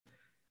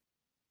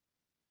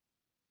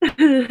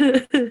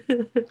Hi,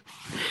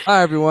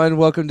 everyone.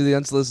 Welcome to the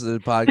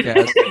Unsolicited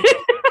Podcast.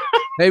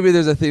 Maybe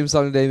there's a theme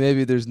song today,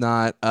 maybe there's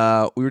not.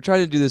 We were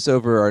trying to do this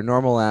over our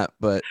normal app,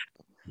 but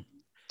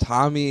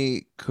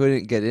Tommy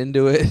couldn't get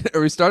into it.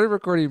 Or we started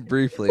recording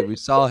briefly. We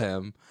saw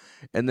him.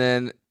 And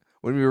then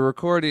when we were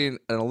recording,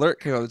 an alert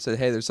came up and said,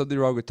 hey, there's something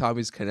wrong with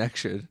Tommy's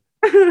connection.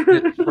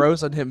 It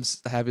froze on him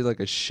having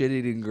like a shit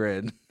eating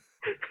grin.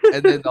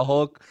 And then the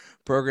whole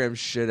program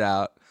shit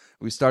out.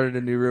 We started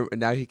a new room, and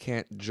now he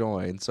can't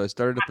join. So I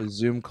started up a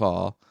Zoom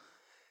call.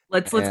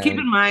 Let's keep And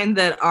in mind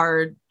that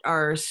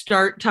our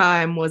start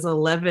time was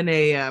 11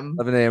 a.m.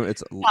 11 a.m.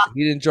 It's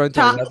he didn't join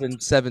until Top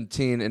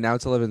 11:17, and now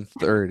it's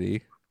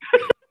 11:30.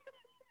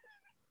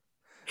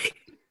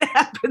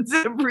 happens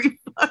every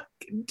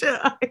fucking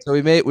time. So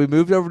we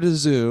moved over to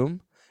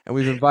Zoom, and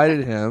we've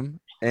invited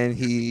him, and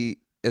he's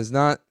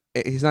not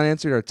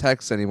answering our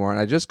texts anymore. And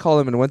I just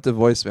called him and went to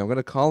voicemail. I'm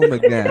gonna call him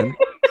again.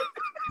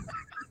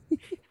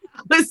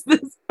 How is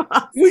this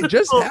We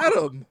just possible? had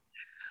him.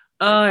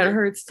 Oh, it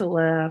hurts to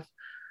laugh.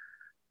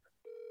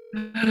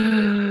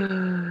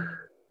 Come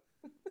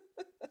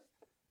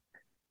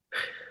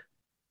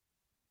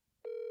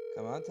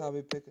on,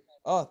 Tommy, pick.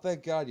 Oh,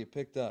 thank God you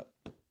picked up.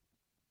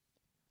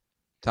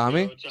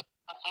 Tommy,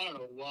 I don't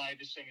know why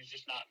this thing is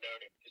just not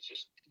noting. It's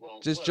just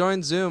just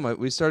join Zoom.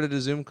 We started a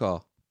Zoom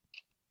call.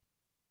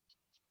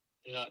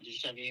 Did you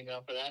send an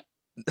email for that?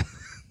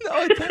 No,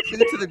 I texted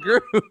it to the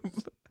group.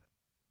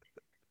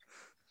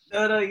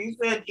 No, you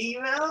said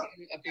email?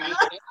 If you just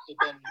text it,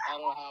 then I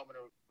don't know how I'm going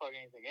to plug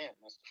anything in.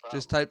 That's the problem.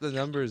 Just type the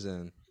numbers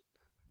in.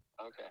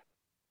 Okay.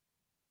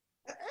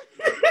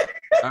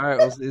 All right,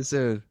 we'll see you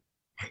soon.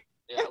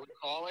 Yeah, are we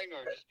calling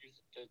or just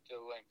use the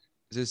link?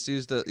 Just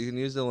you can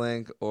use the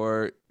link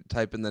or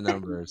type in the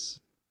numbers.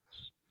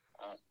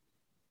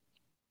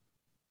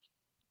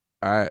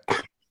 All right.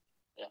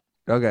 Yeah.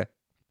 Okay.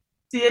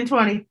 See you in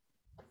 20.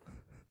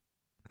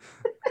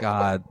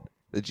 God.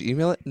 Did you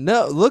email it?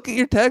 No, look at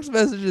your text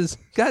messages.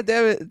 God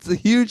damn it. It's a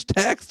huge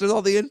text with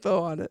all the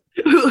info on it.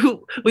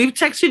 We've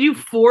texted you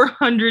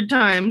 400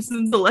 times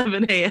since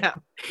 11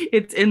 a.m.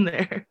 It's in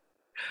there.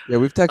 Yeah,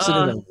 we've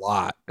texted it a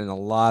lot and a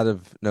lot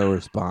of no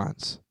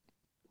response.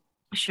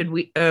 Should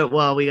we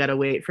well, we gotta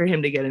wait for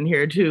him to get in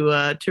here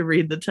to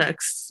read the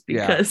texts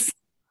because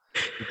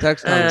the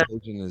text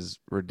conversation is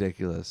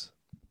ridiculous.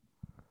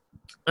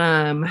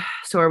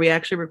 So are we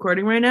actually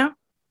recording right now?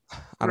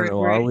 I don't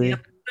know, are we?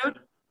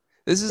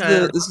 This is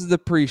the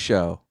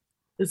pre-show.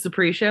 This is the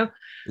pre-show.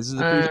 This is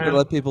the pre-show to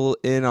let people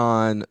in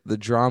on the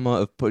drama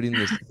of putting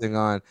this thing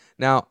on.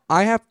 Now,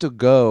 I have to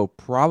go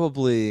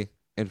probably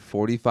in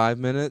 45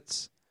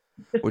 minutes,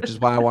 which is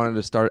why I wanted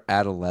to start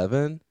at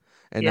 11.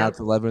 And now it's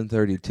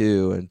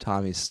 11:32, and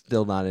Tommy's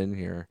still not in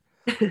here.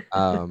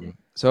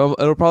 So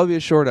it'll probably be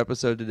a short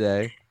episode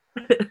today,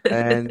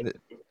 and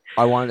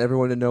I want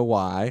everyone to know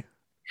why.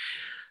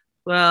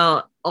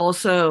 Well,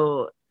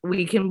 also,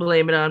 we can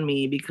blame it on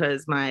me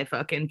because my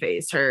fucking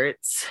face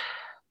hurts.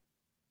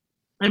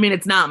 I mean,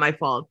 it's not my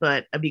fault,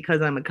 but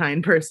because I'm a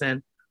kind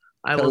person,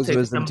 I will take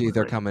wisdom teeth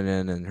are coming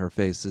in, and her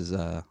face is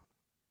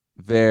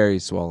very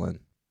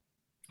swollen.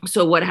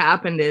 So what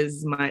happened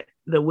is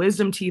the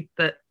wisdom tooth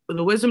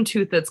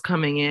that's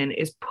coming in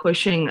is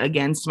pushing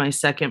against my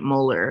second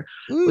molar,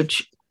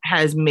 which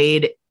has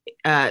made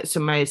so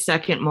my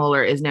second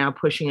molar is now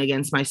pushing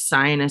against my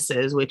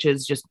sinuses, which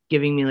is just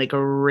giving me like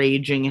a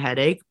raging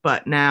headache.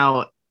 But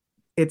now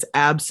it's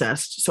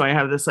abscessed, so I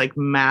have this like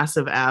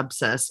massive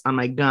abscess on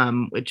my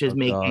gum, which is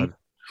making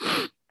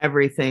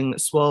everything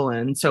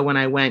swollen. So when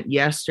I went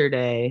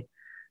yesterday,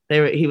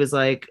 he was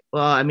like,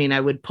 well, I mean, I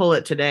would pull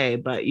it today,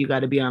 but you got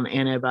to be on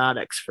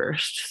antibiotics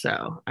first.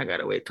 So I got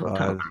to wait till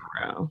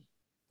tomorrow.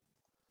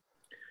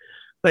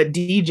 But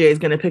DJ is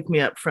going to pick me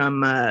up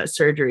from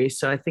surgery.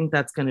 So I think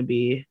that'll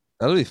be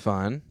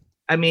fun.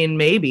 I mean,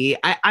 maybe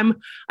I'm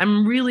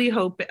really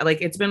hoping,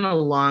 like, it's been a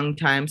long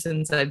time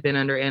since I've been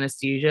under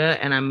anesthesia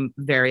and I'm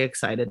very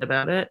excited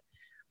about it.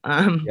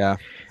 Yeah.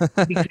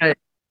 Because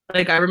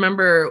like I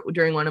remember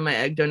during one of my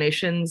egg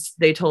donations,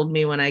 they told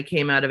me when I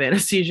came out of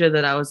anesthesia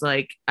that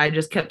I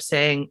just kept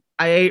saying,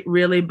 I ate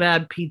really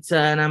bad pizza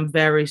and I'm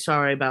very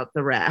sorry about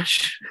the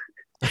rash.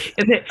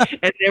 and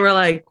they were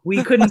like,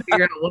 we couldn't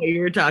figure out what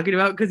you were talking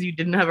about because you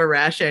didn't have a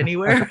rash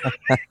anywhere.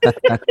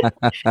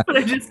 But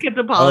I just kept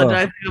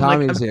apologizing.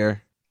 Tommy's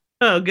here.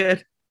 Oh,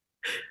 good.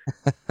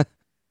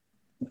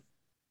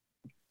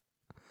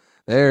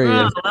 There he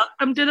is.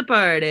 Welcome to the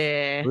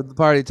party. With the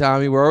party,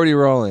 Tommy. We're already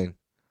rolling.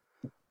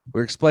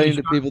 We're explaining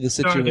to people the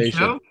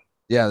situation.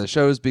 Yeah, the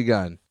show has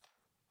begun.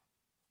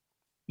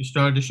 You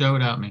started the show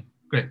without me.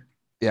 Great.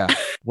 Yeah.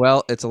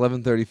 Well, it's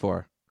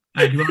 11:34.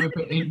 Do you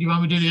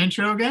want me to do the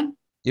intro again?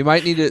 You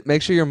might need to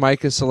make sure your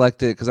mic is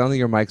selected because I don't think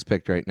your mic's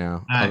picked right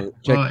now.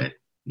 Check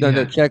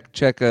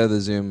the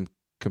Zoom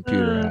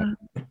computer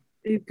app.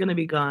 He's gonna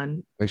be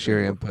gone. Make sure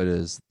your input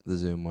is the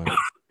Zoom one.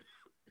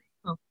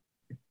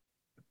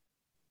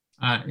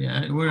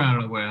 Yeah, we're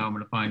on the way. I'm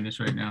gonna find this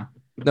right now.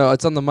 No,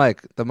 it's on the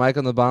mic. The mic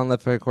on the bottom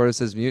left-hand corner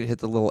says mute. Hit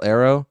the little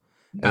arrow,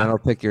 and then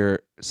it'll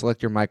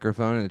select your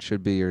microphone, and it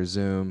should be your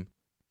Zoom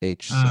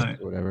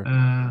H6 or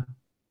whatever.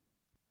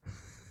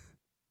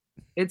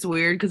 It's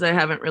weird because I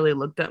haven't really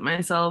looked at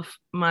myself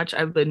much.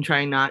 I've been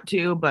trying not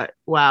to, but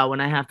wow, when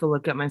I have to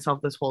look at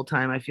myself this whole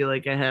time, I feel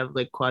like I have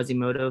like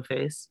Quasimodo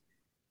face.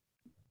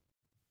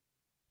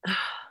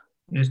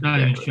 It's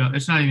not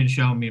even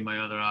showing me my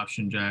other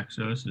option, Jack.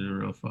 So this is a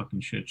real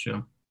fucking shit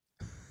show.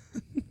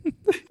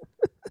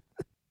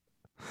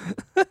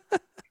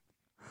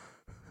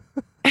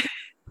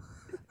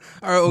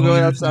 All right, we'll go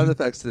without sound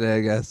effects today,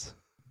 I guess.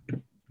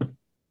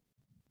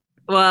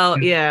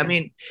 Well, yeah, I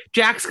mean,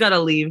 Jack's got to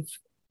leave.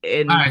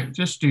 All right,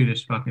 just do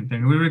this fucking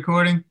thing. Are we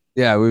recording?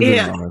 Yeah, we've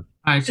been on. All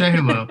right, say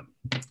hello.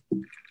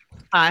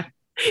 Hi.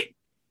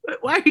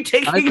 Why are you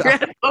taking your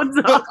headphones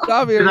off?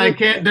 I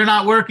can't. They're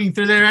not working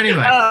through there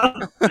anyway.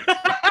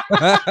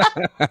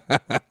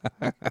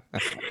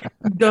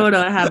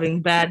 Dodo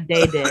having bad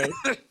day.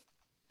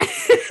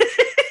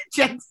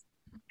 Jack's.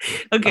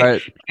 Okay. All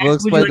right, we'll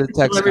explain the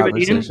text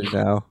conversation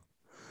now.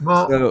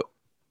 Well, you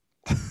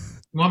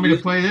want me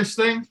to play this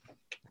thing?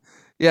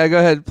 Yeah, go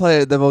ahead and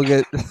play it. Then we'll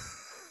get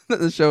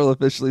the show will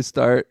officially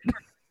start.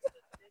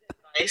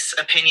 Nice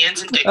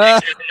opinions and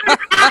dignity you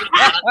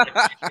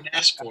can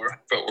ask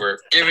for, but we're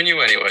giving you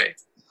anyway.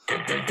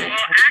 Here's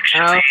her.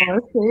 I'm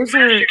gonna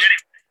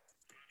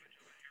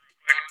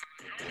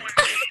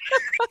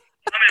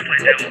play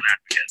devil's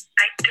advocate.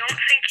 I don't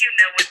think you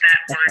know what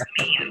that word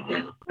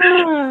means.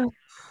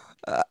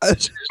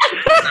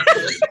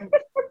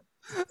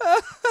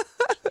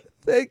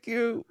 Thank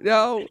you.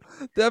 Now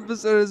the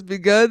episode has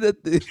begun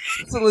at the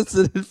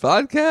Unsolicited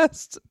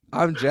Podcast.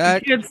 I'm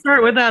Jack. You can't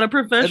start without a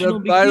professional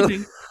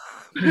beginning.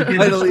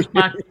 Finally,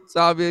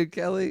 Tommy and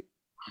Kelly.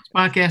 This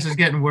podcast is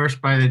getting worse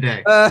by the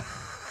day. I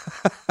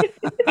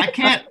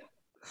can't.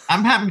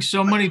 I'm having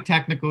so many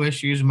technical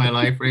issues in my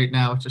life right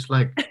now. It's just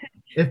like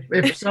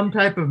if some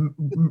type of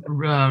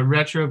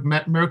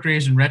Mercury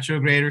is in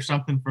retrograde or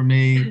something for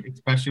me,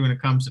 especially when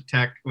it comes to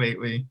tech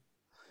lately.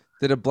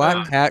 Did a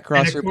black cat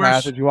cross your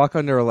path? Did you walk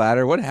under a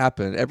ladder? What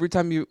happened? Every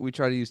time we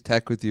try to use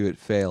tech with you, it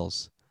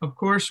fails. Of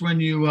course, when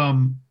you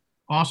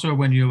also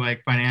when you're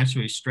like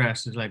financially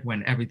stressed is like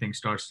when everything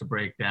starts to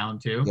break down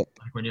too. Yep.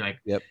 Like when you're like,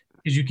 yep.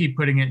 Because you keep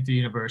putting it into the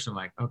universe and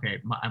like, okay,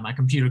 my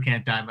computer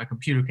can't die. My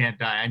computer can't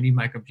die. I need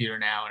my computer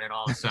now. And then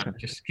all of a sudden it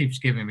just keeps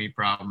giving me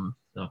problems.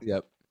 So,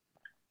 yep.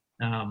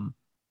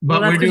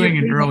 But we're doing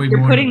an early morning.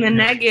 You're putting the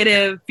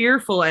negative,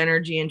 fearful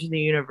energy into the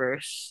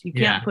universe. You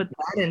can't put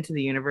that into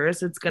the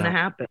universe. It's going to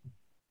happen.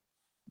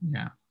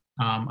 Yeah.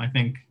 I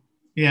think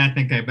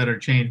I better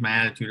change my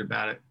attitude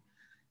about it.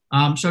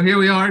 So here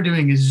we are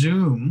doing a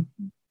Zoom.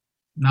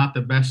 Not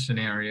the best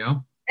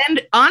scenario.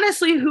 And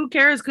honestly, who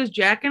cares? Because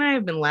Jack and I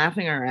have been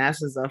laughing our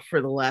asses off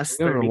for the last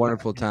 30 minutes. A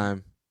wonderful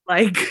time.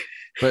 Like,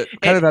 but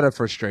kind of out of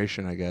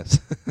frustration, I guess.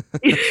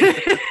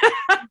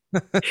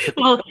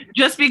 Well,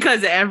 just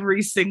because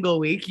every single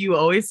week you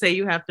always say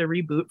you have to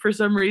reboot for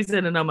some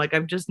reason, and I'm like,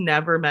 I've just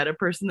never met a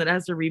person that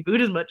has to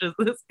reboot as much as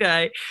this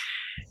guy.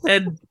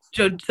 And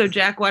so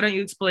Jack, why don't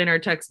you explain our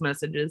text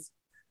messages?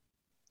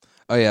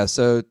 Oh yeah,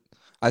 so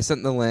I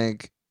sent the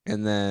link,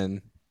 and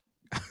then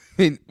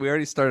we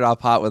already started off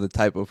hot with a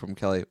typo from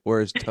Kelly.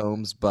 Where's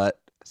Tome's butt?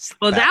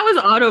 Well, that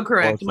was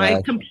autocorrect.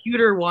 My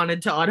computer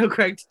wanted to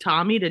autocorrect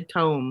Tommy to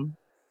Tome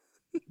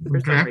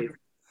for some reason.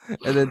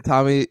 And then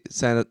Tommy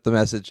sent the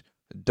message,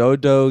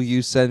 Dodo,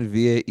 you send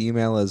via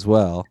email as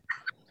well.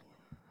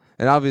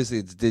 And obviously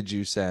it's did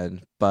you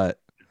send, but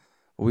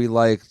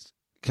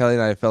Kelly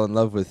and I fell in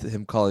love with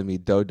him calling me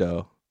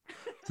Dodo.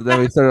 So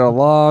then we started a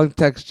long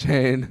text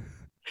chain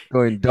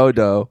going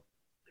Dodo.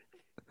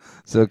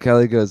 So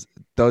Kelly goes,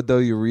 Dodo,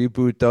 you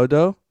reboot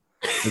Dodo?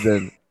 And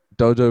then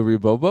Dodo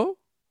Rebobo?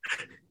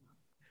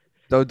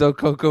 Dodo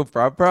Coco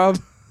Prob Prob?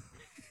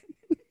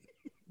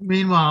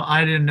 Meanwhile,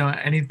 I didn't know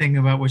anything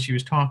about what she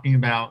was talking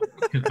about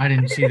because I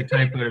didn't see the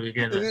typo to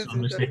begin with. So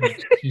I'm just thinking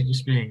she's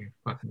just being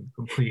a fucking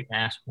complete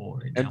asshole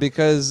right now. And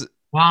because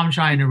while I'm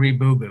trying to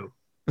reboo-boo.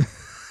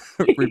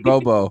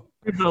 Rebobo.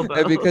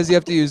 And because you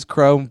have to use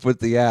Chrome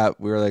with the app,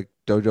 we were like,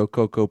 Dodo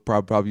Coco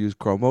Prob Prob use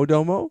Chromo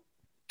Domo?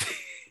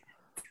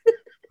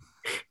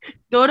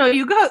 Dodo,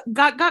 you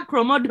got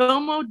Chromo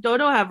Domo?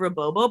 Dodo have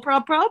Rebobo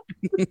Prob Prob?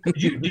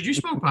 Did you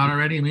smoke pot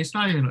already? I mean, it's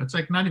not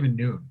even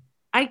noon.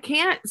 I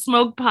can't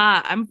smoke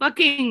pot.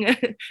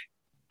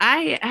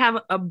 I have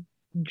a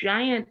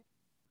giant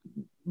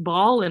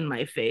ball in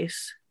my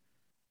face.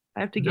 I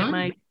have to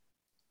get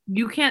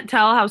you can't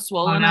tell how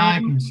swollen now I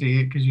am. I can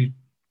see it because you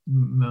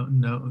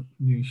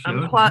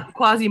showed. I'm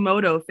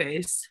Quasimodo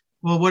face.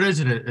 Well, what is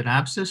it? An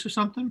abscess or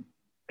something?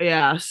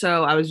 Yeah.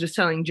 So I was just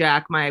telling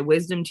Jack, my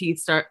wisdom tooth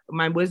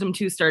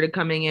started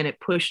coming in. It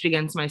pushed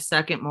against my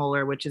second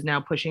molar, which is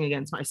now pushing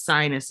against my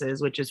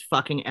sinuses, which is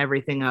fucking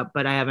everything up.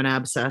 But I have an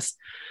abscess.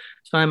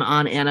 So I'm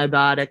on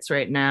antibiotics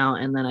right now,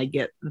 and then I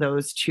get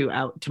those two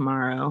out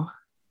tomorrow.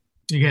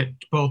 You get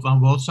both on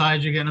both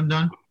sides? You're getting them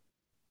done?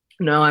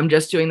 No, I'm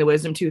just doing the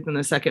wisdom tooth and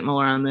the second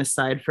molar on this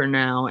side for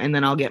now, and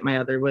then I'll get my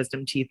other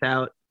wisdom teeth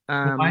out.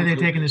 Why are they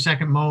taking the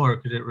second molar?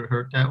 Because it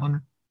hurt that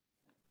one?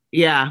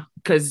 Yeah,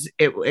 because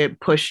it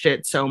pushed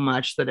it so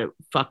much that it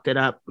fucked it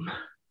up.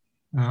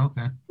 Oh,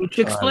 okay. which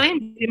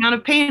explains the amount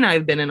of pain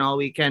I've been in all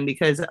weekend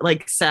because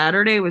like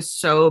Saturday was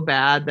so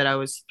bad that I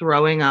was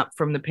throwing up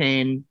from the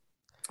pain.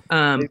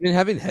 You've been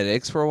having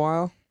headaches for a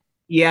while.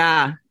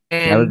 Yeah.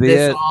 That would And be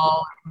this it.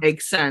 all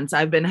makes sense.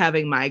 I've been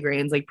having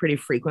migraines like pretty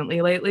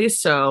frequently lately.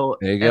 So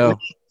There you go.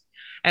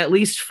 At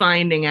least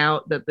finding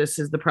out that this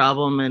is the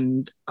problem,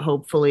 and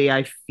hopefully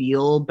I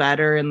feel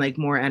better and like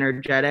more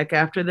energetic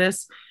after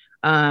this.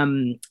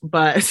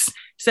 But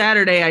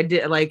Saturday I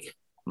did like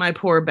my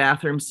poor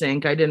bathroom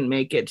sink. I didn't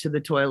make it to the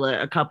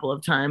toilet a couple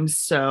of times.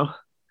 So,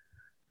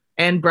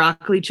 and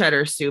broccoli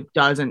cheddar soup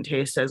doesn't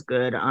taste as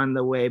good on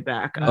the way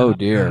back up. Oh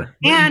dear.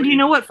 And you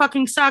know what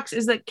fucking sucks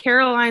is that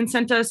Caroline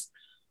sent us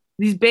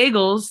these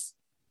bagels.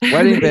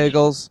 Wedding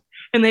bagels.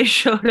 And they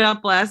showed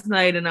up last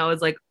night, and I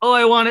was like, "Oh,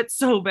 I want it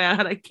so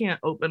bad, I can't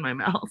open my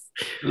mouth."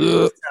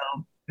 Ugh.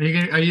 So, Are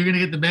you gonna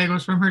get the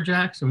bagels from her,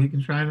 Jack, so we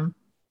can try them?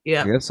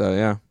 yeah, I guess so,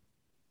 yeah.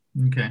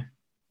 Okay.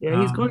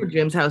 yeah, he's going to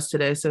Jim's house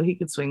today, so he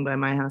could swing by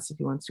my house if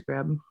he wants to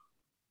grab them.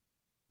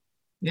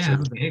 Yeah, have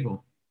a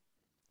bagel.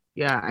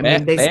 Yeah, I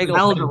mean, they bagel.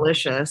 smell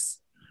delicious.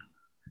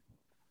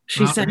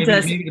 She Well, sent maybe-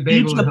 us maybe the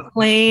bagel each is- a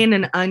plain,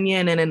 an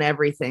onion, and an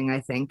everything.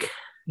 I think.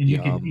 And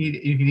you Yum. can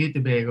eat the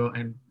bagel,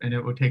 and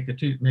it will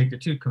make the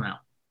tooth come out.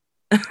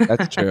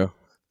 That's true.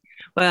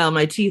 Well,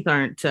 my teeth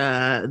aren't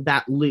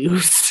that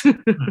loose. God,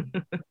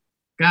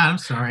 I'm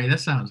sorry. That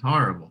sounds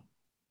horrible.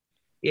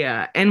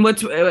 Yeah, and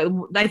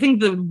I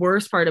think the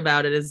worst part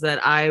about it is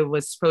that I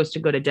was supposed to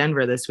go to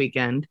Denver this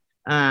weekend,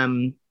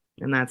 and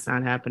that's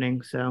not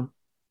happening. So.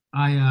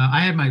 I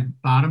had my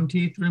bottom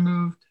teeth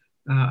removed.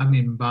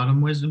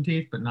 Bottom wisdom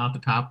teeth, but not the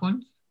top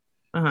ones.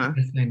 Uh-huh.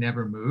 If they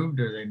never moved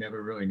or they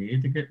never really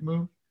needed to get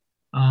moved.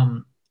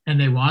 And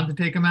they wanted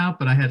to take them out,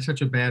 but I had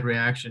such a bad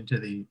reaction to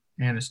the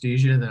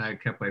anesthesia that I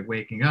kept like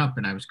waking up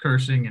and I was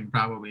cursing and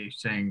probably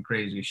saying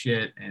crazy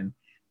shit. And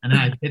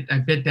then I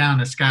bit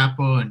down a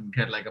scalpel and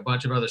had like a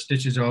bunch of other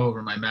stitches all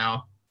over my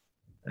mouth.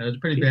 It was a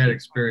pretty bad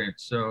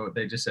experience. So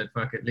they just said,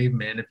 fuck it, leave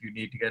them in. If you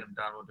need to get them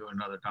done, we'll do it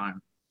another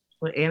time.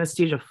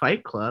 Anesthesia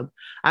Fight Club.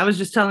 I was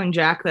just telling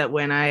Jack that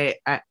when I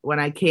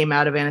came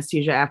out of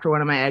anesthesia after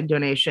one of my egg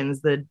donations,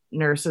 the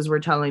nurses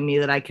were telling me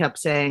that I kept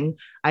saying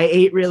I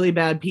ate really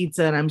bad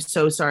pizza and I'm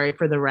so sorry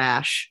for the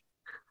rash.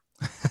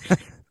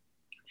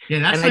 Yeah,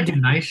 that's like a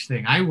nice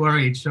thing. I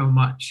worried so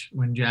much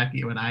when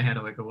I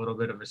had like a little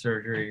bit of a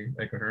surgery,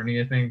 like a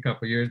hernia thing a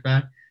couple years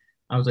back.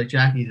 I was like,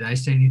 Jackie, did I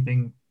say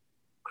anything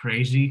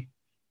crazy?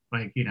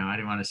 Like, I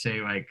didn't want to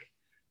say like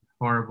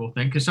horrible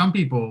thing, because some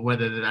people,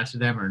 whether that's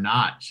them or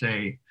not,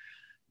 say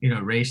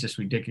racist,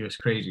 ridiculous,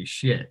 crazy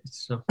shit.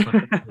 It's so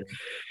fucking weird.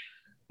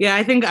 Yeah,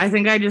 I think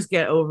I just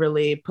get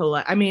overly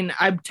polite. I mean,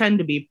 I tend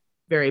to be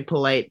very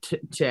polite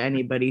to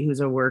anybody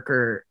who's a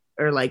worker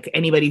or like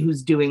anybody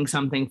who's doing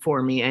something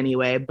for me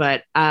anyway,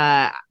 but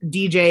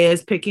DJ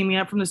is picking me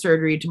up from the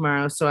surgery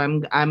tomorrow, so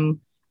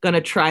I'm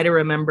gonna try to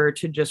remember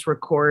to just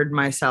record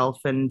myself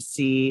and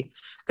see,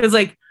 because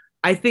like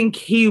I think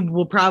he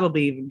will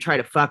probably try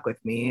to fuck with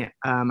me.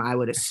 I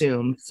would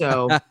assume.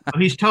 So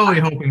he's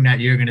totally hoping that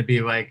you're going to be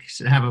like,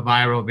 have a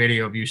viral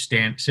video of you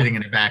sitting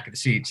in the back of the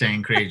seat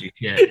saying crazy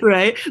shit.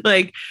 Right?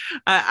 Like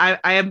I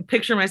am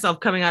picturing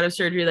myself coming out of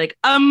surgery like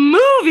a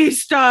movie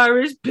star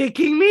is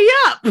picking me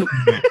up.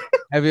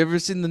 Have you ever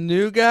seen The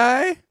New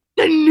Guy?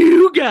 The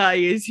new guy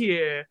is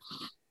here.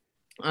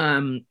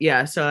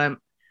 Yeah. So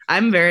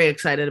I'm very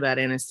excited about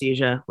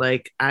anesthesia.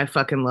 Like I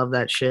fucking love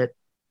that shit.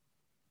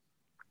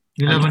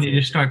 You love when you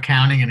just start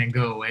counting and then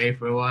go away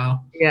for a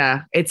while.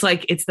 Yeah, it's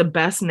like it's the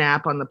best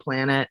nap on the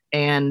planet,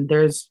 and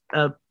there's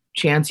a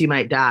chance you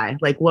might die.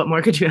 Like, what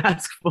more could you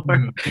ask for?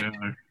 I'm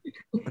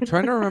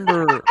trying to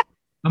remember.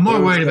 I'm more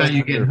worried about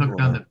you getting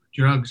hooked on the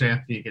drugs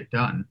after you get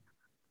done.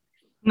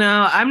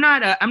 No, I'm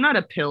not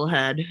a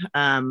pillhead.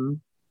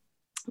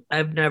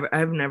 I've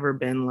never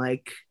been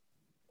like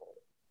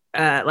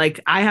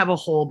I have a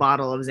whole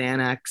bottle of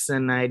Xanax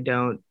and I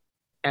don't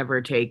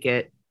ever take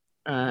it.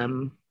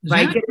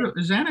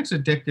 Xanax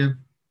addictive?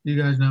 You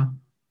guys know?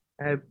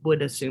 I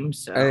would assume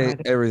so.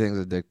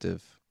 Everything's addictive.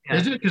 Yeah.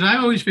 Is it? Because I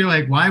always feel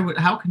like,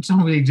 how can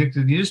someone be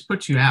addicted? You just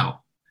put you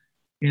out.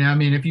 I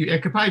mean,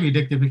 it could probably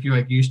be addictive if you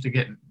like used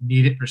to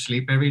need it for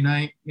sleep every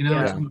night,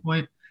 at some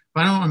point.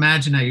 But I don't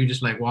imagine that you're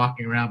just like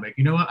walking around like,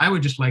 you know what? I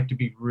would just like to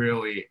be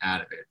really out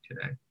of it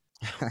today.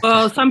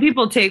 Well, some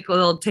people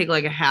they'll take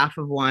like a half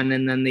of one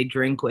and then they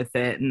drink with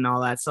it and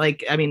all that. So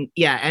like, I mean,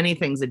 yeah,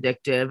 anything's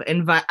addictive.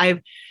 And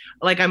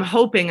I'm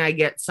hoping I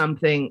get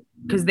something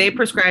because they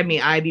prescribed me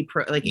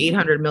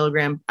 800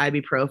 milligram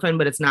ibuprofen,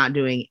 but it's not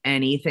doing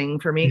anything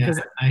for me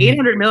because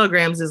 800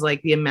 milligrams is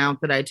like the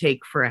amount that I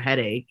take for a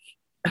headache.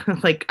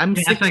 Like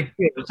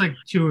it's like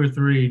 2 or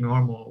 3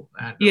 normal.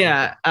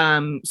 Yeah.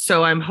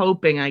 So I'm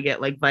hoping I get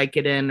like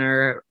Vicodin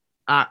or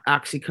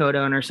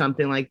oxycodone or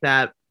something like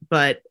that.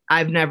 But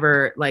I've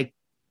never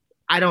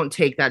I don't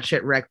take that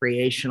shit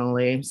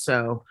recreationally.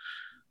 So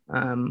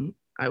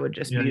I would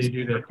just you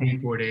do the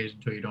 3-4 days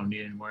until you don't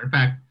need it anymore. In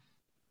fact,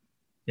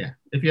 yeah,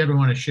 if you ever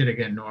want to shit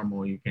again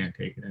normal, you can't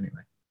take it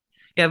anyway.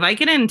 Yeah,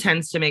 Vicodin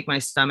tends to make my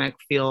stomach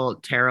feel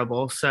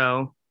terrible.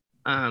 So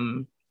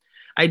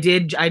I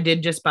did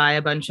just buy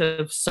a bunch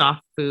of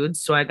soft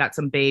foods. So I got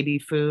some baby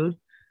food.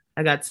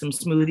 I got some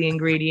smoothie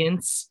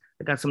ingredients.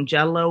 I got some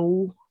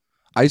Jello.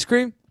 Ice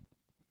cream?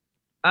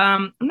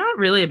 I'm not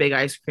really a big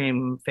ice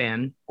cream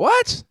fan.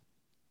 What?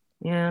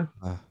 Yeah.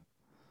 What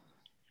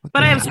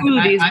But the I have hell?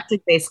 smoothies, which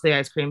is basically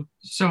ice cream.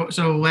 So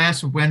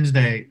last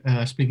Wednesday,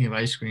 speaking of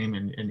ice cream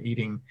and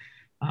eating,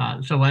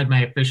 so I had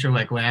my official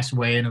like last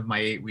weigh-in of my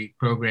 8-week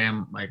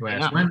program like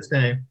last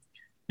Wednesday,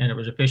 and it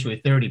was officially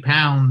 30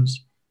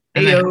 pounds.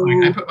 And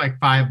I put like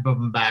 5 of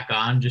them back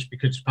on just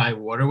because it's probably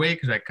water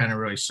weight because I kind of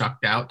really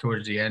sucked out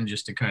towards the end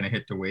just to kind of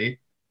hit the weight.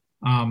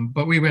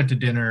 But we went to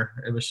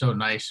dinner. It was so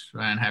nice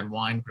and had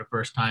wine for the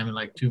first time in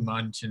like 2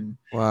 months and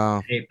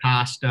Wow. ate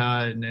pasta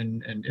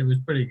and it was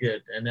pretty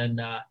good. And then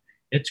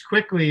it's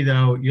quickly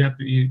though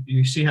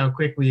you see how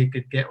quickly it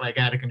could get like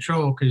out of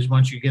control because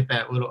once you get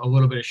that a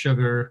little bit of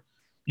sugar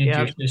into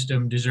your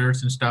system,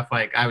 desserts and stuff,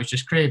 like I was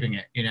just craving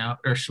it,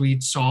 or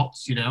sweet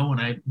salts, when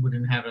I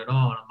wouldn't have it at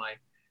all. And I'm like,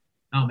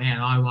 oh man,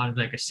 all I wanted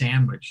like a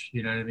sandwich,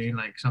 you know what I mean?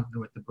 Like something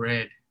with the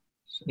bread.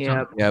 Something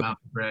about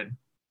the bread.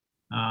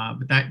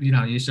 But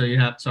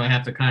that, so I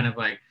have to kind of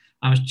like,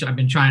 I've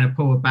been trying to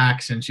pull it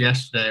back since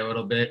yesterday a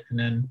little bit. And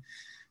then,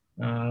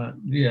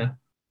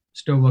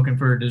 still looking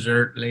for a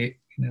dessert late,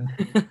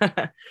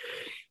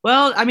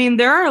 Well, I mean,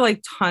 there are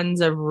like tons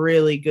of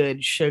really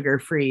good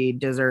sugar-free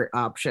dessert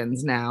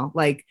options now.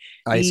 Like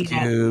ice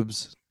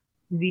cubes.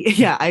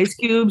 Ice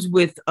cubes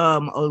with a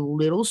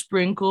little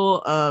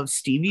sprinkle of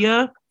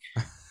stevia.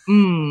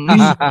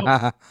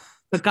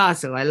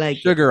 Picasso, I like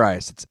sugar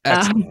ice. It's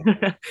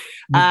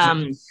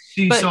excellent.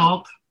 Sea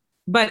salt.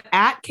 But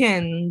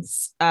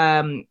Atkins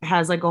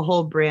has like a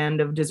whole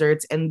brand of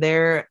desserts, and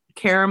their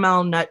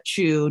caramel nut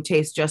chew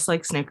tastes just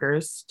like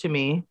Snickers to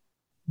me.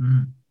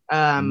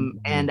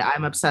 And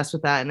I'm obsessed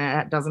with that, and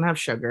it doesn't have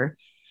sugar.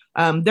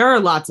 There are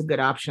lots of good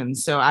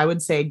options. So I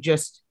would say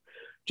just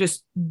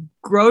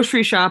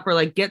grocery shop or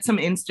like get some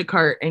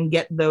Instacart and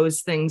get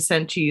those things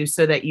sent to you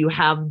so that you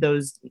have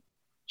those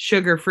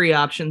sugar-free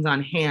options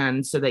on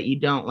hand so that you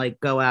don't like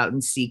go out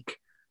and seek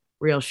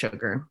real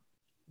sugar.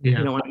 You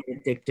don't want to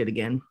get addicted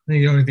again. I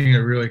think the only thing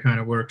that really kind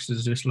of works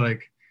is just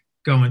like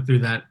going through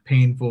that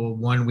painful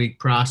 1-week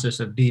process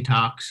of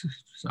detox.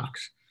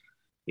 Sucks.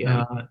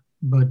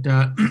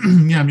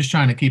 I'm just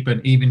trying to keep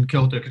an even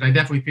kilter because I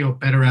definitely feel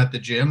better at the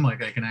gym.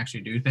 Like I can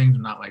actually do things.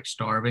 I'm not like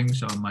starving.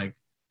 So I'm like,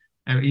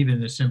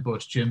 even the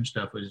simplest gym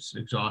stuff was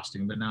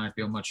exhausting, but now I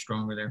feel much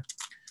stronger there.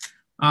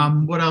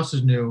 What else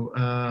is new?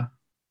 I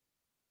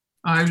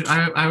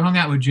hung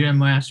out with Jim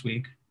last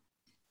week.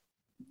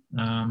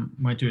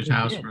 Went to his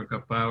house for a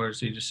couple hours.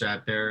 He just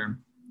sat there and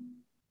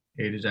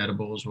ate his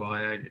edibles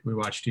while we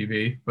watched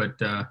TV. But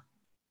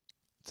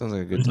sounds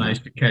like a good it was time. nice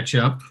to catch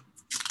up.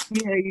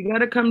 Yeah, you got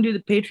to come do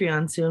the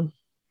Patreon soon.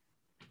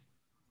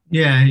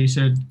 Yeah, he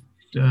said,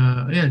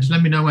 just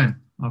let me know when.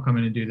 I'll come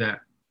in and do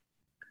that.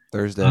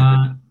 Thursday.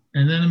 And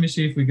then let me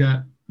see if we got,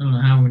 I don't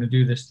know how I'm going to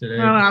do this today.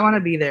 No, I want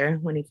to be there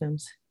when he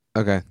comes.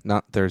 Okay,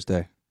 not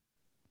Thursday.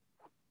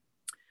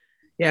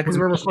 Yeah, because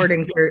we're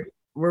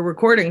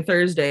recording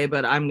Thursday,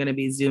 but I'm going to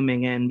be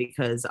Zooming in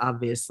because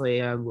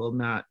obviously I will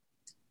not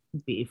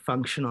be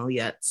functional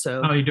yet.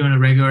 So. Oh, you're doing a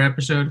regular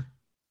episode?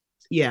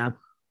 Yeah.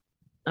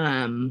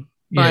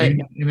 But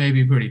it may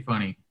be pretty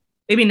funny.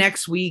 Maybe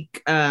next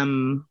week,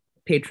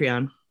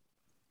 Patreon.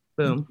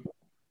 Boom.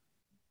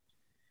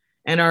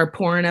 And our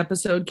porn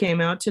episode came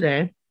out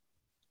today.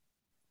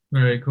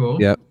 Very cool.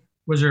 Yep.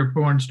 Was there a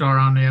porn star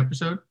on the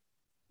episode?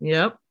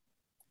 Yep.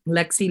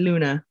 Lexi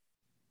Luna.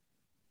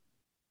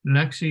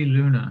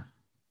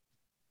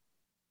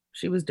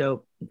 She was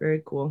dope.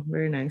 Very cool.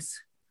 Very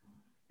nice.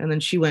 And then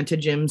she went to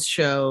Jim's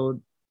show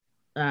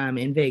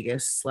in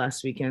Vegas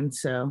last weekend.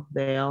 So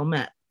they all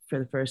met for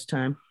the first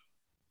time.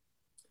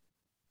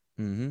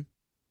 Mm-hmm. It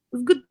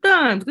was good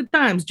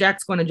times.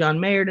 Jack's going to John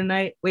Mayer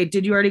tonight. Wait,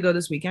 did you already go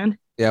this weekend?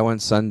 Yeah, I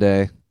went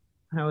Sunday.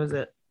 How was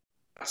it?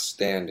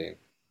 Outstanding.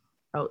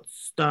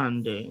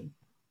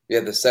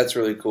 Yeah, the set's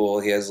really cool.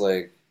 He has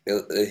like,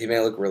 he made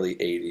it look really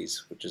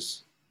 80s, which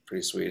is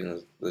pretty sweet.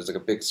 And there's like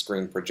a big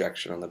screen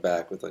projection on the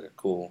back with like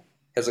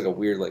has like a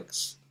weird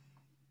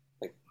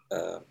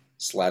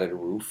slatted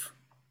roof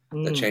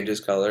that changes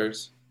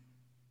colors.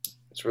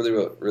 It's really,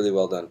 really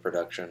well done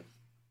production.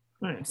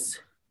 Nice.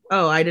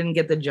 Oh, I didn't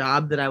get the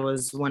job that I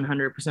was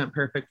 100%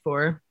 perfect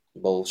for.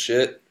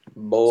 Bullshit.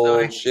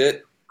 So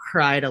I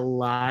cried a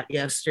lot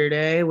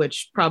yesterday,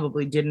 which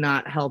probably did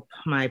not help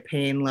my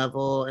pain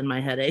level and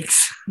my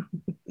headaches.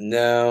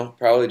 No,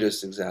 probably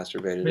just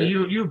exacerbated it.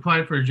 You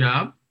applied for a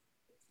job?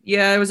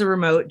 Yeah, it was a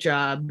remote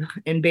job.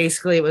 And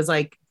basically it was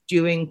like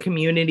doing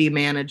community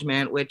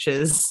management, which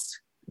is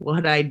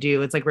what I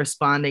do. It's like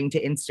responding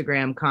to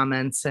Instagram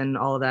comments and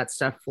all of that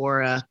stuff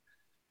for a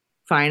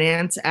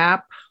finance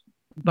app.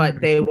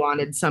 But they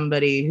wanted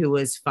somebody who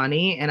was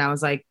funny. And I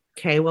was like,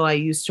 okay, well, I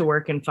used to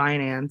work in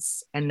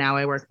finance and now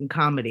I work in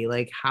comedy.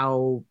 Like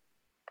how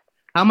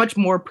much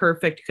more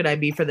perfect could I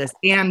be for this?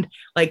 And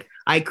like,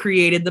 I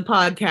created the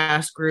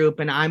podcast group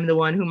and I'm the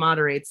one who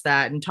moderates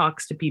that and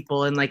talks to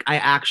people. And like, I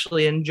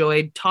actually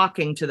enjoyed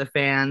talking to the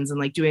fans and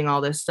like doing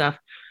all this stuff.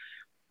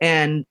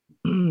 And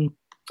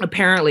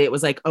apparently it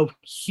was like a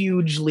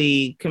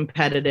hugely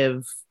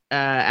competitive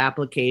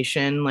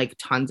application. Like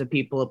tons of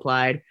people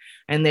applied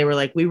and they were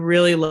like, we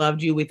really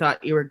loved you. We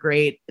thought you were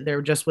great.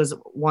 There just was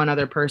one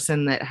other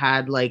person that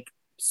had like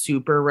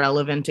super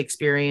relevant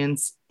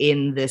experience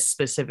in this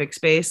specific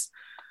space.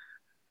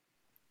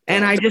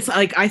 And I just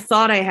like, I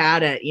thought I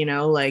had it, you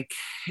know, like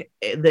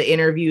the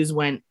interviews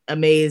went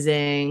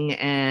amazing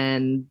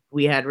and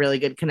we had really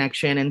good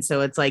connection. And so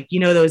it's like, you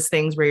know, those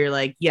things where you're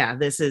like, yeah,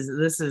 this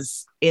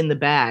is in the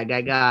bag.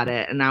 I got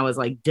it. And I was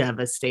like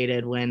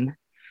devastated when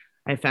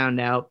I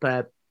found out,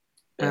 but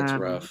that's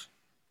rough.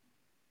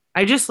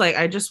 I just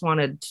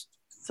wanted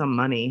some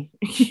money,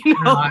 you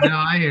know? No,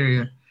 I hear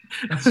you.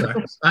 That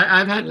sucks.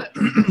 I've had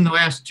the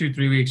last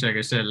 2-3 weeks, like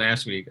I said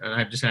last week,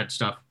 I've just had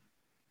stuff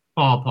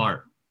fall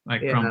apart.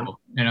 Like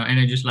crumble, you know, and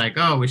it's just like,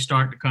 oh, we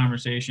start the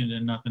conversation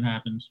and nothing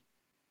happens.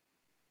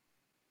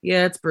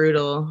 Yeah, it's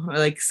brutal.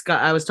 Like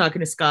Scott, I was talking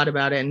to Scott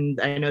about it,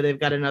 and I know they've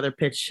got another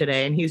pitch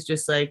today, and he's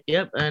just like,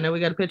 "Yep, I know we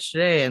got a pitch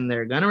today, and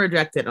they're gonna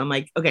reject it." I'm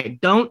like, "Okay,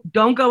 don't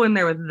go in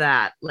there with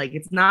that. Like,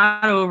 it's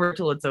not over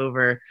till it's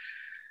over."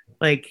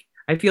 Like,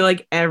 I feel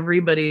like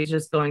everybody's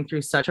just going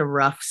through such a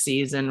rough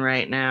season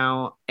right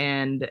now,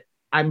 and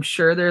I'm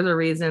sure there's a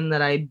reason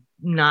that I'm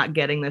not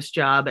getting this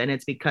job, and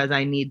it's because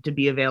I need to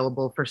be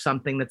available for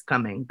something that's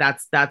coming.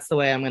 That's the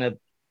way I'm gonna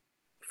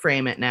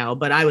frame it now.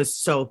 But I was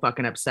so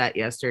fucking upset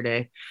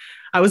yesterday.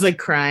 I was like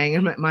crying,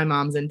 and my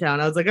mom's in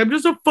town. I was like, I'm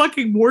just a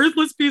fucking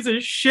worthless piece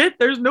of shit.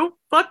 There's no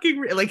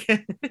fucking like.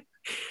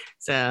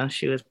 So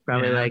she was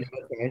probably like,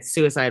 okay,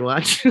 suicide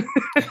watch.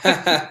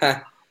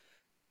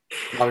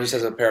 Mom just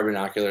has a pair of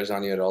binoculars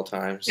on you at all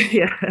times.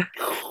 Yeah.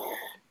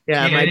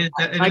 Yeah,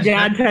 my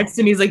dad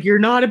texted me. He's like, "You're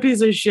not a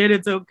piece of shit.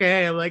 It's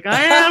okay." I'm like, "I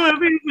am a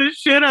piece of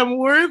shit. I'm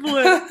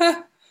worthless."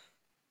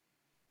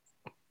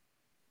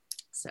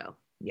 So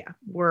yeah,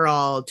 we're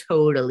all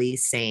totally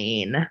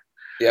sane.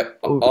 Yep,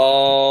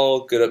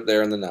 all good up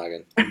there in the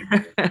noggin.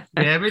 Yeah,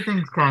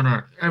 everybody's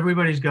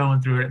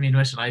going through it. I mean,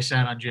 listen, I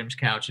sat on Jim's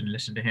couch and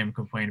listened to him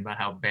complain about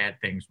how bad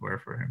things were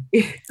for him.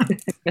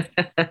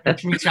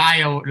 Which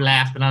I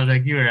laughed and I was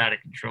like, "You are out of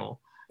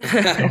control.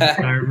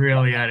 Are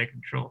really out of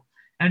control."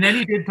 And then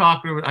he did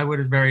talk. I was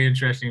very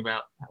interesting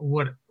about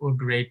what a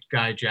great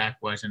guy Jack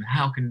was, and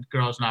how can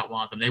girls not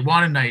want them? They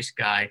want a nice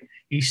guy.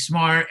 He's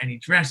smart and he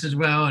dresses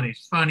well and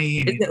he's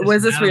funny. And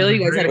was this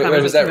really? You guys had a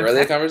conversation? Was that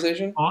really a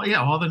conversation?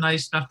 All the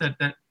nice stuff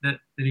that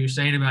he was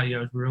saying about you, I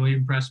was really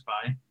impressed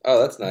by.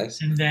 Oh, that's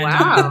nice. And then,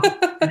 wow.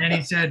 And then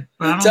he said,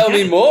 "Tell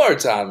me more,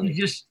 Tommy."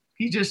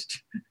 He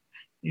just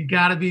you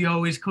got to be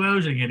always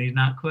closing, and he's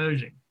not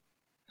closing.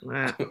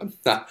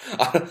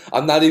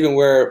 I'm not even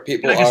where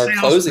people are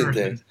closing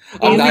things.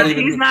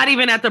 He's not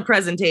even at the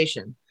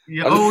presentation.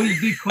 You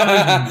always be closing.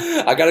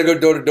 I gotta go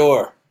door to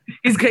door.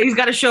 He's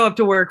got to show up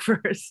to work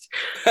first.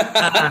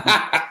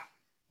 I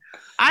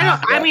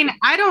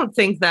don't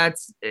think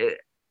that's.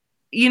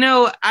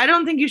 I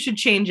don't think you should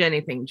change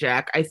anything,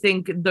 Jack. I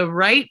think the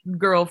right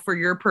girl for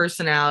your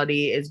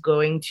personality is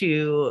going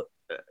to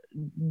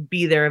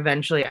be there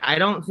eventually. I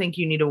don't think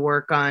you need to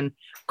work on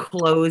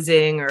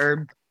closing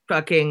or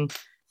fucking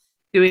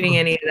doing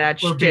any of that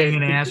or shit. Being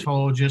an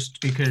asshole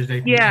just because they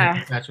think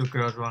that's what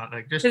girls want.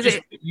 Like just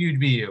you'd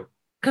be you.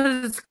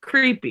 Because it's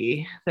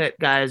creepy that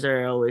guys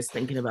are always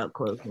thinking about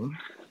closing.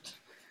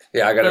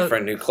 Yeah, I got a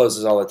friend who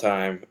closes all the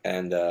time,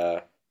 and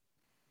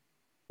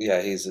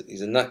he's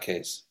a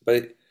nutcase,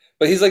 but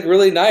he's like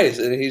really nice,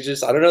 and he's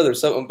just, I don't know,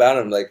 there's something about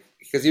him, like,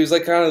 because he was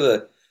like kind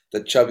of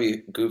the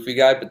chubby, goofy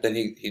guy, but then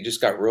he just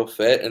got real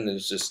fit, and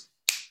it's just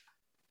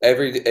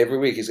every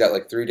week he's got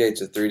like 3 dates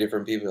with 3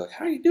 different people. Like,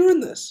 how are you doing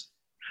this?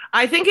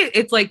 I think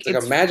it's like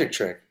a magic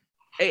trick.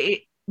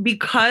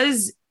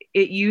 Because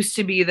it used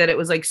to be that it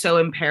was like so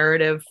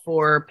imperative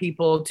for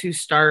people to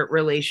start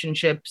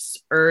relationships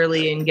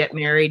early and get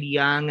married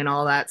young and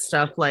all that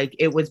stuff. Like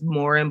it was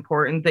more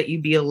important that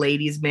you be a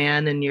ladies'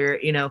 man and you're,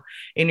 in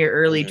your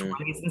early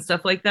 20s and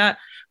stuff like that.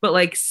 But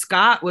like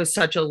Scott was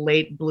such a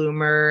late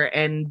bloomer,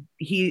 and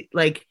he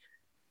like,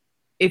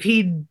 if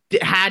he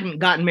hadn't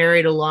gotten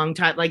married a long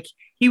time, like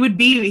he would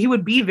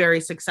be very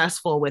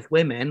successful with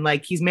women.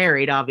 Like he's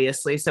married,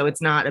 obviously, so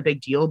it's not a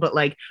big deal, but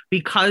like,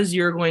 because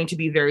you're going to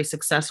be very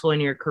successful in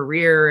your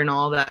career and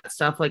all that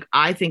stuff, like,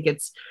 I think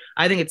it's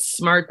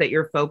smart that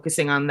you're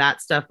focusing on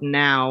that stuff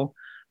now.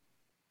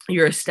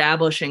 You're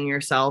establishing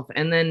yourself,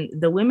 and then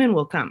the women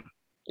will come.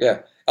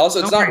 Yeah.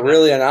 Also, it's not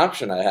really an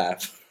option I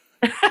have.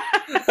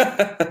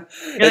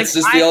 It's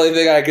just the only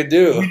thing I could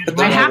do.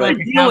 I have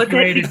to deal with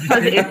it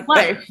because it's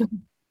life.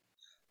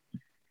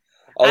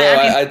 Although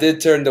I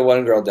did turn the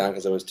one girl down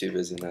because I was too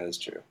busy, and that is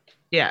true.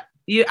 Yeah.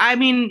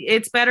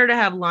 It's better to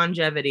have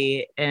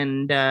longevity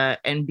and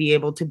be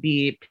able to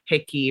be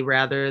picky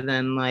rather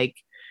than like,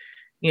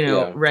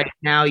 right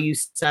now you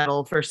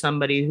settle for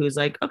somebody who's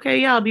like,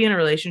 okay, yeah, I'll be in a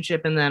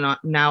relationship. And then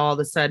now all of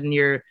a sudden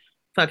you're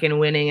fucking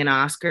winning an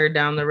Oscar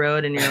down the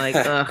road and you're like,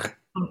 ugh,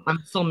 I'm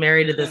still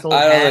married to this old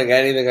I don't hat. think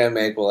anything I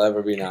make will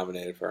ever be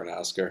nominated for an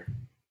Oscar.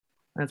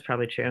 That's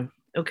probably true.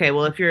 Okay,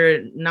 well, if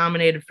you're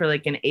nominated for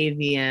like an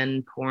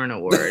AVN porn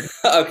award,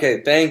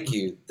 Okay, thank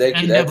you.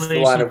 Thank you. That's the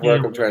line of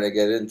work I'm trying to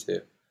get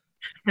into.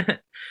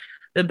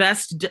 the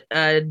best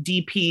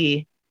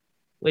DP,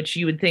 which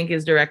you would think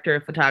is director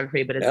of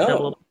photography, but it's No,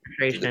 double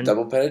penetration.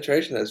 Double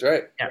penetration, that's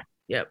right.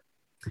 Yep.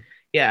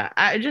 Yeah,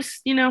 I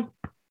just,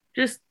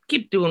 just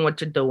keep doing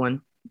what you're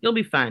doing. You'll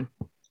be fine.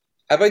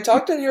 Have I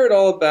talked in here at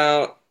all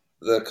about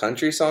the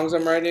country songs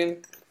I'm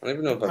writing? I don't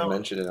even know if I've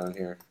mentioned it on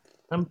here.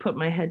 I'm put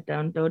my head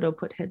down. Dodo,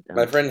 put head down.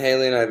 My friend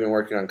Haley and I have been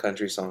working on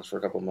country songs for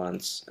a couple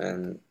months,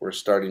 and we're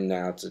starting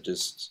now to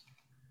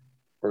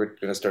we're going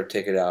to start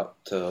taking it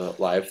out to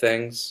live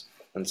things.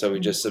 And so we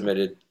just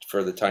submitted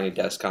for the Tiny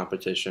Desk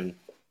competition.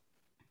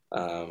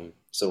 So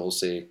we'll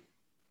see.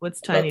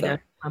 What's Tiny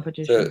Desk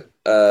competition?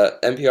 So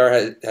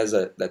NPR has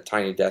that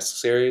Tiny Desk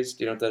series.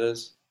 Do you know what that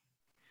is?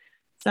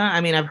 So, I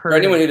mean, I've heard. For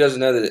anyone who doesn't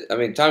know that, I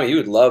mean, Tommy, you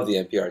would love the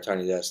NPR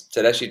Tiny Desk.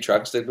 Tedeschi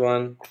Trucks did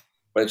one,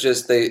 but it's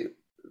just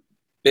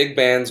big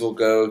bands will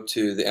go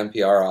to the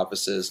NPR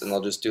offices and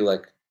they'll just do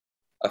like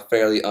a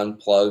fairly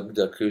unplugged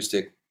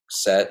acoustic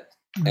set,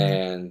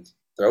 and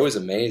they're always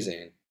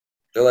amazing.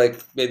 They're like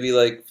maybe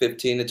like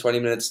 15 to 20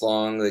 minutes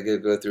long. They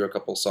go through a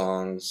couple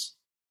songs.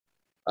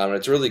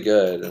 It's really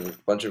good, and a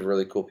bunch of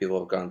really cool people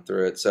have gone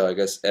through it. So I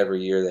guess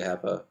every year they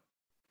have a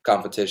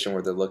competition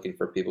where they're looking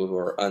for people who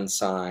are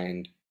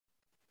unsigned,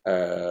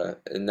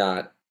 and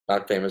not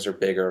famous or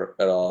big or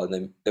at all,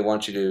 and they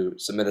want you to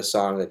submit a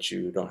song that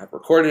you don't have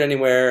recorded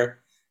anywhere.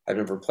 I've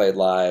never played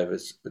live.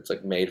 It's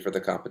like made for the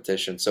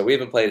competition. So we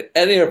haven't played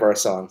any of our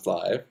songs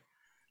live,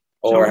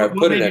 or have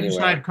put it anywhere.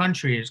 Decide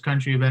country? Is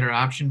country a better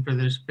option for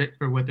this bit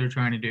for what they're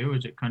trying to do?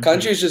 Is it country?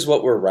 Country is just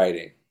what we're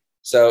writing.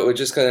 So it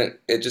just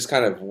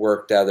kind of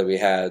worked out that we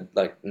had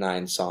like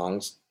 9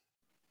 songs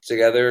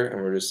together,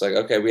 and we're just like,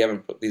 okay, we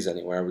haven't put these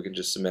anywhere. We can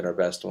just submit our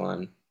best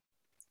one.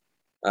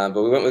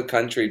 But we went with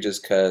country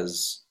just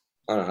because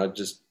I don't know.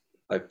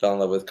 I fell in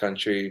love with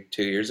country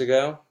 2 years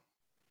ago,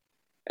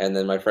 and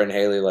then my friend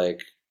Haley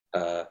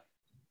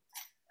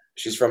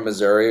she's from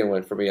Missouri, and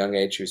when from a young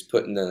age she was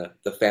put in the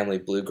family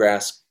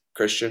bluegrass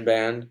Christian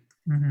band,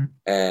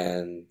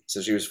 and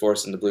so she was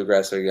forced into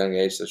bluegrass at a young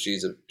age. So she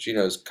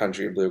knows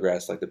country and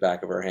bluegrass like the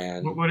back of her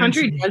hand.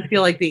 Country does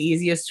feel like the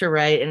easiest to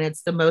write, and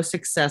it's the most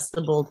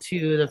accessible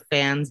to the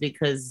fans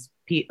because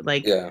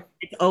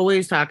it's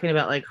always talking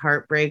about like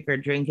heartbreak or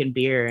drinking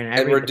beer,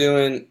 and we're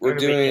doing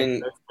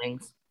those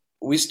things.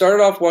 We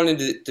started off wanting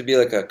to be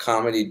like a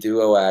comedy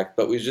duo act,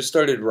 but we just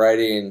started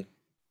writing.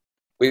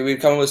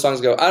 We'd come up with songs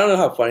and go, I don't know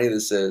how funny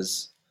this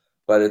is,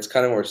 but it's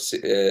kind of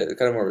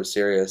more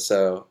serious.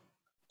 So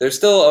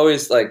there's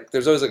always like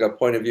a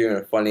point of view and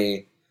a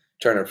funny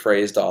turn of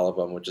phrase to all of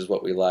them, which is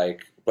what we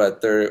like.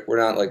 But we're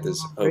not like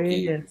this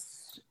hokey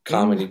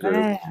comedy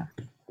group.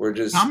 We're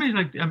just comedy's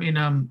like, I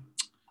mean,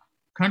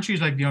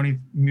 country's like the only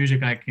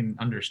music I can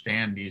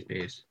understand these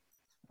days.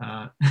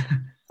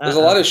 There's a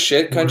lot of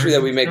shit country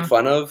that we make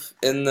fun of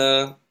in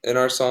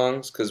our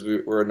songs because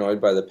we're annoyed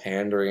by the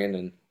pandering,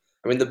 and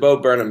I mean the Bo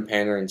Burnham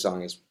pandering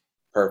song is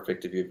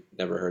perfect if you've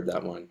never heard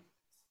that one.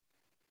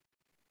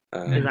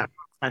 Is that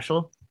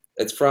special?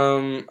 It's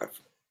from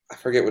I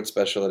forget what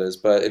special it is,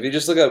 but if you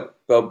just look up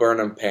Bo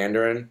Burnham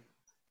pandering,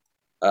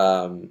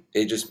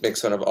 it just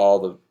makes fun of all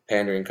the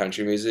pandering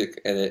country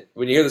music, and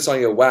when you hear the song,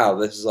 you go, "Wow,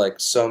 this is like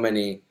so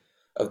many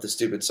of the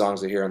stupid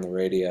songs I hear on the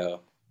radio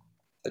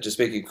that just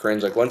make you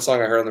cringe." Like one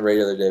song I heard on the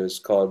radio the other day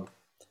was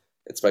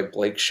it's by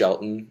Blake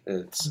Shelton,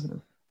 and it's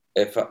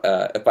if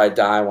I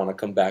die, I want to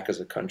come back as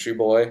a country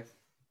boy.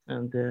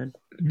 Oh, good.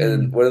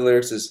 And one of the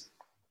lyrics is,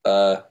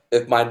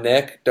 if my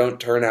neck don't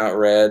turn out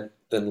red,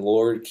 then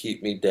Lord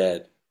keep me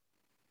dead.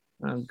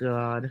 Oh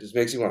God. It just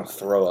makes you want to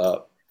throw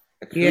up.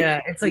 Like,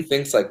 it's who like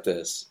thinks like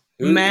this?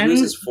 Who's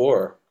this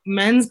for?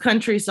 Men's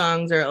country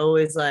songs are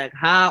always like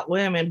hot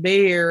women,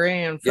 beer,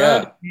 and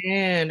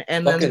fucking,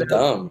 and fucking then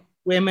dumb.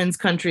 Women's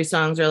country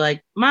songs are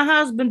like, my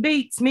husband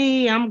beats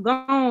me, I'm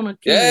gonna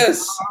kill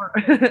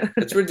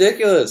It's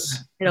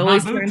ridiculous. It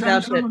always turns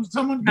out that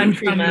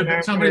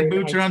somebody's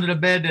boots are under the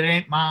bed that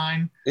ain't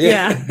mine.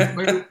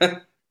 Yeah.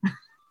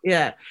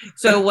 Yeah.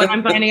 So what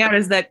I'm finding out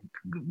is that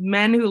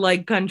men who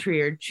like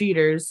country are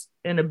cheaters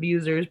and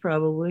abusers,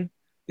 probably.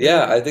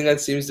 Yeah, I think that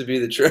seems to be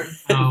the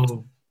truth.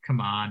 Oh, come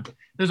on.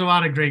 There's a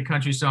lot of great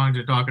country songs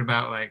they're talking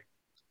about, like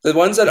the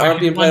ones that aren't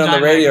being played on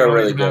the radio are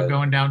really good.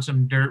 Going down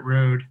some dirt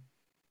road.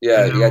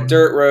 Yeah, you got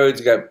dirt roads,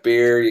 you got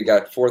beer, you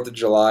got 4th of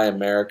July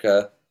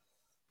America.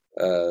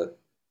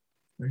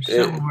 There's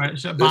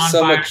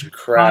so much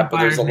crap, but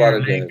there's a lot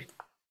of good.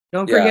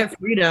 Don't forget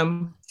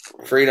Freedom.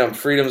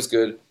 Freedom's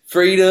good.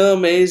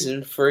 Freedom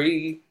isn't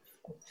free.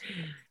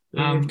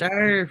 Bobo.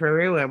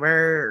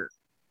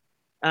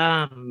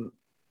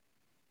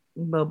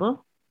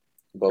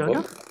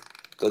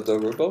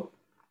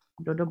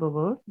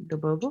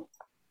 Dodo.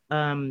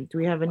 Do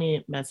we have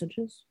any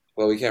messages?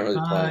 Well, we can't really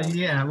play them.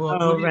 Yeah.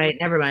 Well. Right.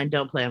 Never mind.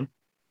 Don't play them.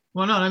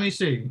 Well, no. Let me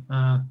see.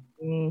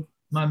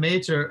 My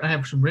mates I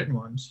have some written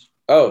ones.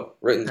 Oh,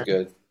 written's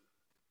good.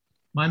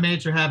 My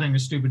mates are having a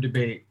stupid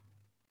debate.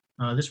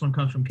 This one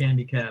comes from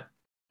Candy Cat.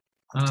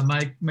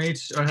 My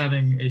mates are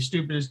having a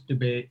stupidest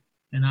debate,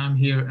 and I'm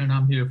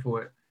here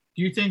for it.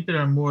 Do you think there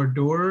are more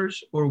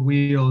doors or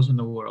wheels in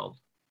the world?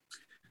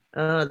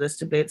 This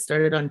debate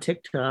started on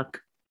TikTok.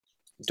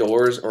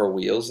 Doors or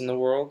wheels in the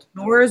world?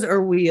 Doors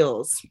or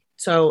wheels.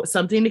 So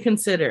something to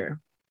consider.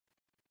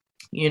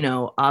 You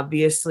know,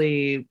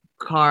 obviously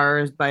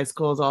cars,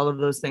 bicycles, all of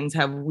those things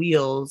have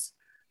wheels.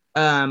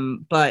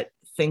 But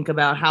think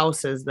about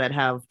houses that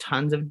have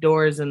tons of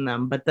doors in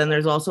them. But then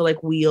there's also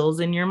like wheels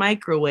in your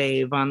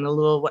microwave on the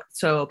little.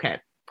 So okay.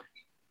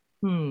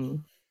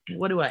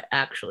 What do I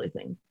actually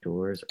think?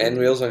 Doors and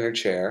wheels on your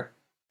chair.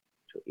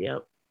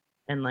 Yep.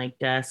 And like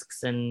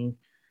desks and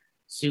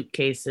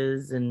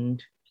suitcases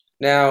and.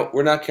 Now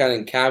we're not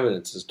counting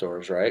cabinets as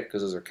doors, right?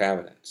 Because those are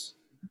cabinets.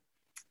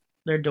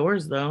 They're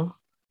doors, though.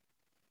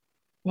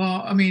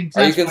 Well, I mean,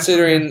 are you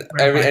considering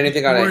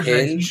anything on a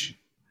hinge?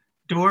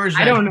 Doors.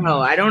 I don't know.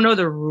 I don't know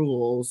the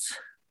rules,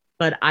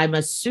 but I'm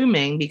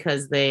assuming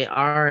because they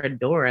are a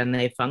door and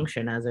they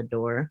function as a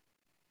door.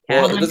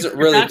 Well, it doesn't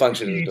really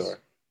function as a door.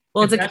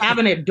 Well, it's a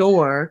cabinet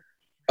door.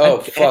 Oh,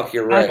 fuck,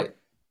 you're right.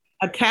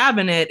 A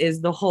cabinet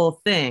is the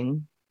whole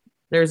thing.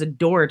 There's a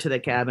door to the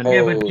cabinet.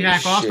 Yeah, but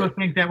Jack, also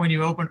think that when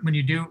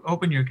you do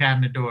open your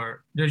cabinet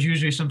door, there's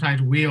usually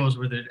sometimes wheels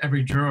where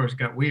every drawer's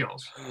got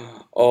wheels.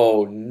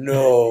 Oh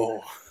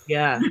no.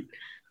 Yeah.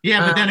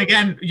 Yeah, but then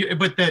again,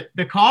 but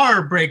the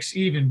car breaks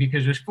even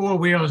because there's 4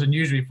 wheels and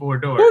usually 4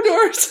 doors. 4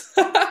 doors.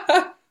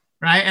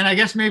 Right? And I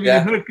guess maybe the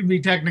hood could be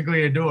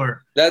technically a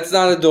door. That's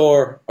not a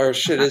door, or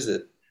shit, is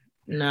it?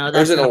 No, that's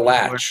or is it a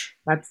latch?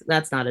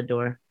 That's not a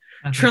door.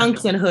 Okay.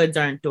 Trunks and hoods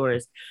aren't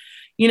doors.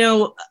 You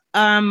know,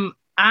 I'm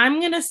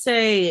gonna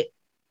say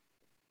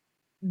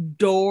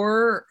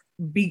door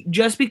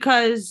just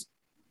because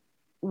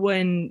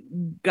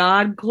when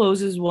God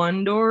closes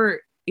one door,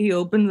 he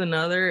opens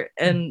another,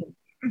 and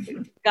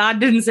God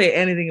didn't say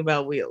anything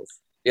about wheels.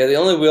 Yeah, the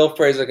only wheel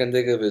phrase I can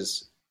think of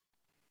is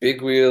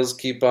big wheels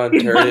keep on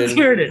turning.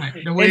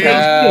 The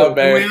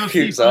wheels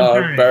keeps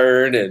on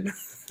burning.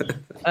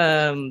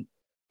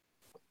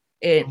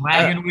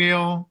 Wagon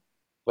wheel.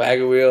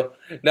 Wagon wheel.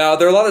 Now,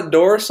 there are a lot of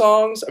door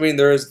songs. I mean,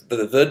 there's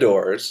the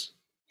Doors.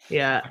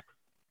 Yeah.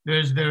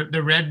 There's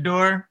the red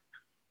door.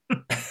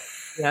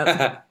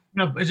 Yep.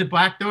 No, is it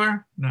black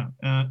door? No.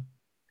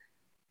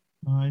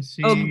 I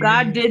see. Oh,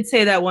 God did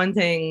say that one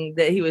thing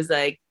that he was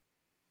like,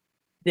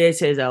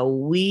 this is a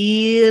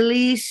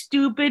really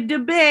stupid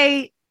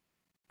debate.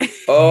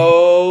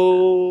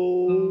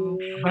 Oh.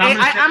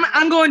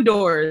 I'm going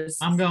doors.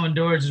 I'm going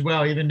doors as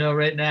well, even though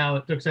right now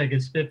it looks like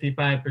it's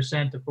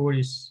 55% to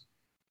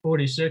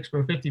 46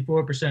 or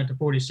 54% to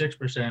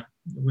 46%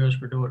 wheels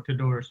to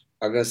doors.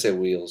 I'm going to say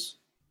wheels.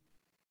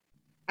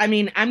 I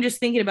mean, I'm just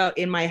thinking about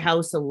in my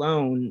house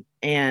alone,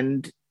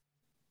 and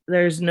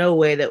there's no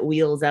way that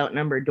wheels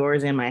outnumber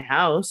doors in my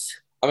house.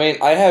 I mean,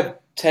 I have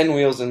 10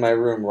 wheels in my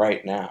room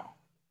right now.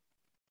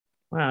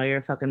 Wow, you're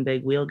a fucking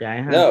big wheel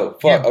guy, huh? No,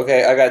 fuck. Yeah.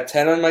 Okay, I got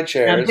 10 on my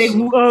chairs. We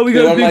got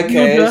 2 on my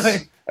case.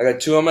 Guy. I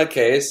got 2 on my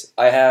case.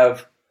 I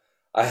have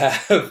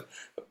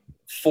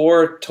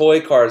 4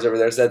 toy cars over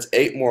there, so that's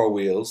 8 more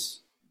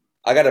wheels.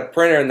 I got a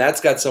printer, and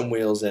that's got some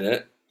wheels in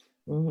it.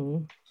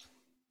 Mm-hmm.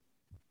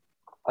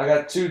 I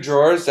got 2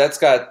 drawers. That's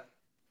got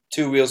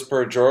 2 wheels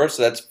per drawer,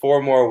 so that's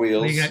 4 more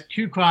wheels. You got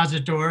 2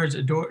 closet doors,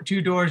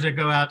 2 doors that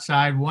go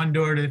outside, 1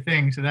 door to the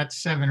thing, so that's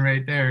 7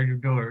 right there. Your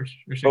doors.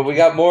 But we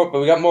got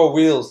more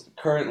wheels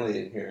currently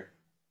in here.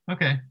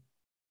 Okay.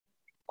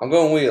 I'm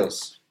going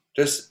wheels,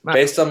 just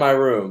based on my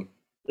room.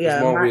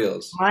 There's more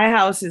wheels. My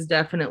house is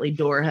definitely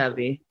door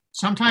heavy.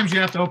 Sometimes you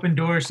have to open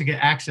doors to get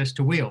access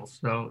to wheels,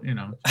 so you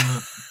know.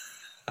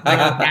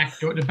 Like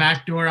the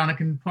back door on a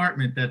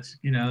compartment. That's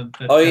you know.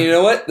 You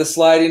know what? The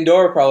sliding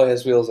door probably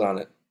has wheels on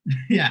it.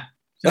 Yeah.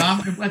 So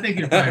I think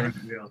you're probably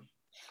running wheels.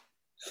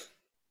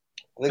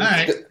 All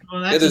right.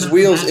 Well, there's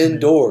wheels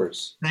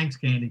indoors. Thanks,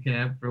 Candy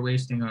Cab, for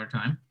wasting our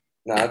time.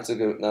 No, that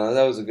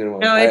was a good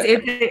one. No,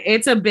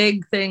 it's a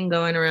big thing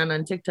going around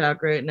on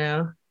TikTok right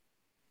now.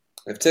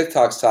 If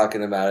TikTok's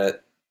talking about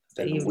it,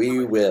 then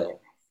we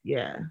will.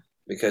 Yeah.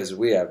 Because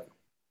we have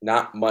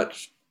not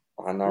much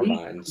on our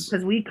minds.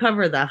 Because we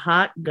cover the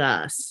hot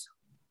goss.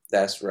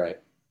 That's right.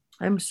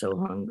 I'm so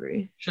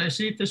hungry. Should I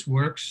see if this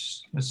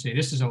works? Let's see.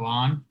 This is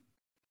Alon.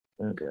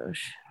 Oh,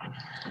 gosh.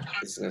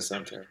 This is going to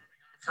sound terrible.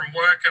 From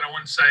work, and I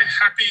want to say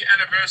happy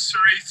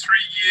anniversary. 3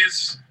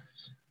 years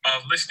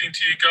of listening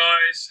to you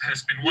guys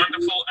has been wonderful,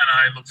 and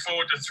I look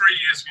forward to 3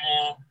 years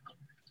more.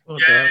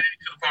 Yay to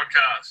the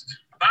podcast.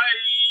 Bye.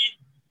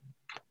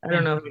 I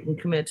don't know if we can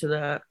commit to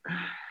that.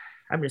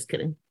 I'm just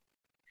kidding.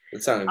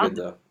 It sounded good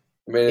though.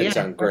 I mean, it didn't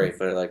sound great,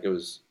 but like it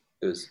was.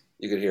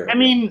 You could hear it. I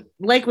mean,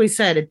 like we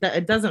said,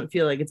 it doesn't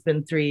feel like it's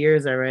been 3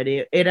 years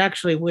already. It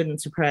actually wouldn't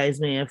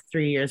surprise me if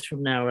 3 years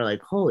from now we're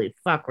like, holy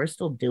fuck, we're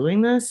still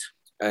doing this.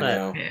 I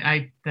know.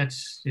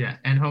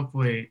 And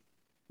hopefully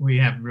we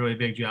have really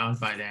big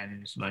jobs by then,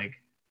 and it's like,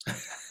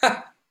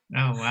 oh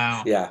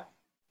wow. Yeah.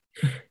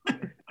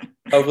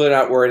 Hopefully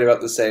not worried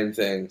about the same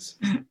things.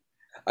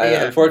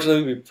 Yeah.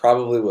 Unfortunately, we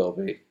probably will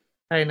be.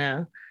 I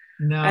know.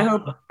 No, I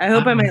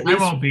hope I'm at I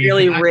least won't be.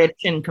 really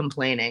rich and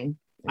complaining.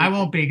 I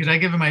won't be because I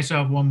given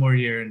myself one more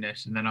year in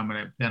this, and then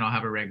I'll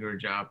have a regular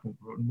job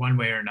one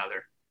way or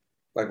another.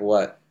 Like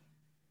what?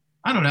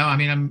 I don't know. I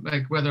mean, I'm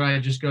like whether I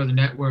just go the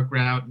network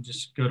route and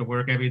just go to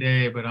work every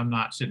day, but I'm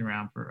not sitting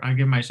around I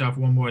give myself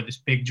one more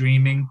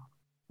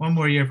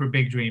year for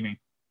big dreaming.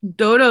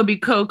 Dodo be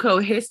Coco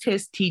hist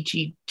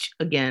teachy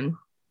again.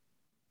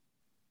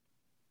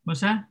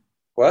 What's that?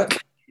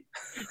 What?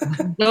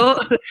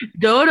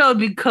 Dodo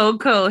be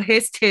Coco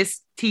hist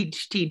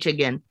teach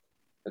again.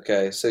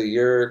 Okay, so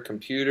your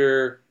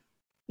computer.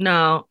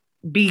 No,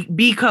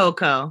 be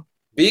Coco.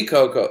 Be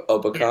Coco. Oh,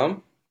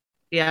 become.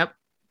 Yep.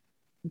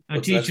 A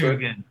What's that teacher for?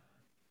 again.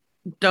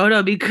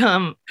 Dodo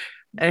become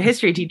a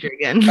history teacher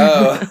again.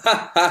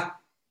 Oh.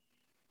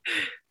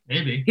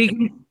 Maybe.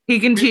 He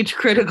can teach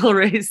critical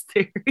race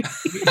theory.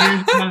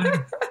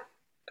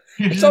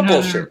 It's all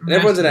bullshit.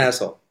 Everyone's an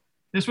asshole.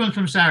 This one's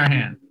from Sarah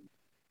Han.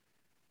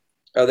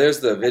 Oh, there's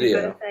the Happy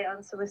video. birthday,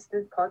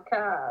 Unsolicited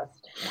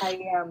podcast.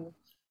 Hey, I'm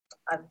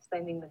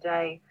spending the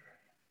day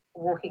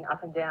walking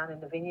up and down in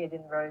the vineyard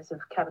in rows of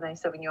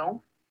Cabernet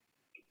Sauvignon.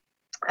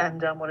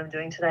 And what I'm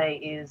doing today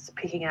is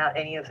picking out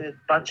any of the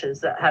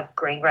bunches that have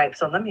green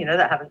grapes on them,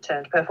 that haven't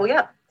turned purple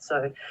yet.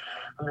 So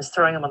I'm just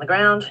throwing them on the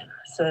ground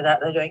so that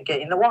they don't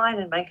get in the wine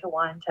and make the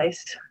wine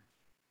taste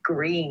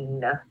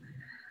green.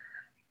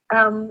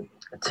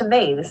 To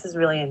me, this is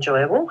really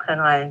enjoyable,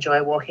 and I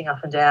enjoy walking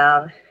up and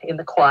down in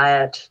the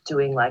quiet,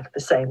 doing like the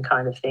same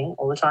kind of thing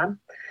all the time.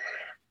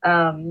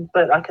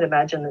 But I could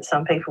imagine that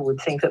some people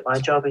would think that my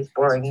job is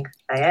boring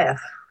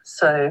AF.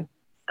 So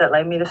that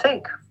led me to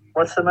think,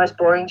 what's the most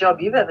boring job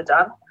you've ever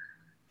done?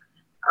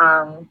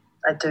 I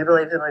do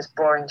believe the most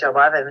boring job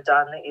I've ever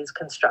done is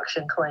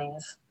construction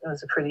cleans. It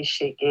was a pretty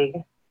shit gig.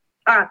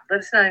 All right, let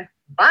us know.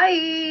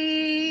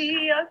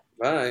 Bye.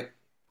 Bye.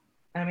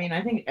 I mean,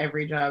 I think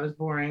every job is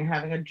boring.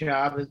 Having a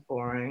job is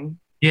boring.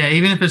 Yeah,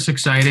 even if it's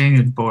exciting,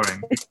 it's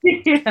boring.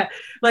 Yeah,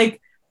 like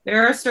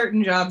there are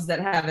certain jobs that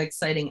have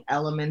exciting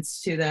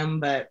elements to them,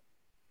 but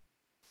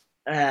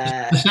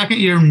the second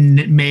you're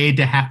made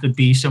to have to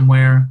be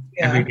somewhere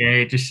every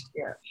day,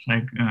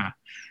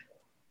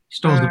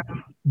 stole the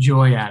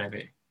joy out of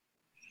it.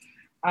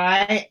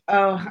 I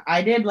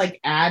did like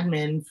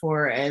admin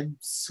for a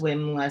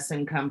swim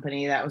lesson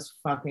company. That was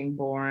fucking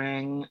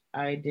boring.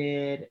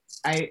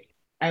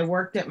 I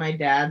worked at my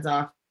dad's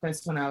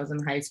office when I was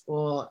in high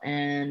school,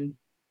 and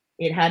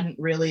it hadn't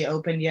really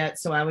opened yet,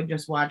 so I would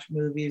just watch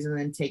movies and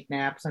then take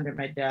naps under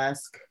my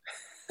desk.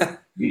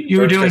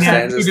 You were doing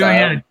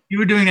that. You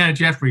were doing that at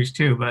Jeffries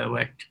too, by the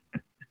way.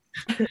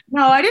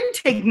 No, I didn't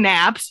take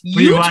naps.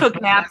 You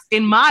took naps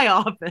in my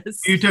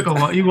office.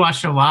 You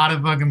watched a lot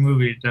of fucking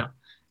movies, though.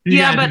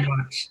 You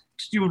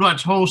would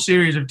watch whole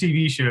series of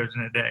TV shows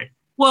in a day.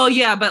 Well,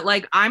 yeah, but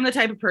like I'm the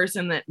type of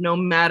person that no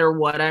matter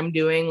what I'm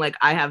doing, like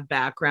I have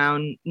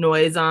background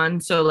noise on.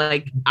 So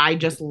like I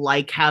just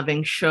like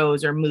having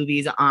shows or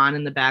movies on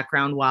in the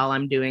background while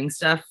I'm doing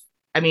stuff.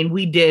 I mean,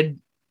 we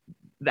did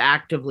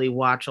actively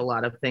watch a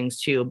lot of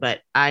things too, but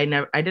I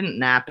didn't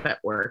nap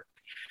at work.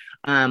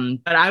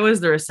 But I was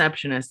the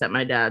receptionist at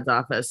my dad's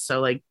office. So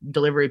like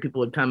delivery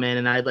people would come in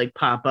and I'd like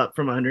pop up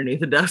from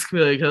underneath the desk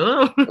and be like,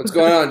 hello. What's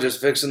going on? Just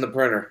fixing the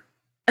printer.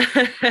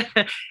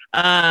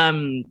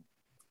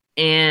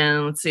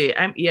 And let's see.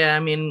 I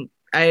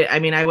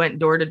went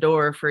door to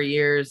door for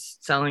years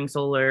selling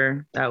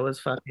solar. That was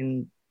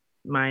fucking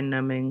mind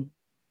numbing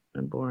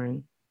and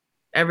boring.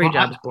 Every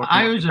job's boring.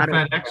 I was a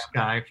FedEx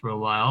guy for a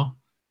while,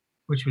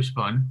 which was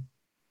fun.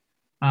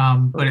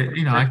 But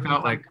I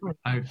felt like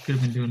I could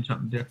have been doing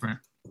something different.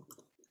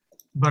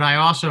 But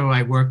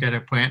I worked at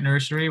a plant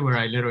nursery where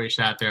I literally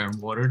sat there and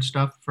watered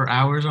stuff for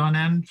hours on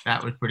end.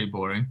 That was pretty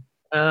boring.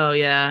 Oh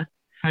yeah.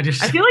 I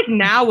feel like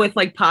now with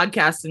like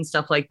podcasts and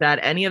stuff like that,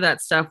 any of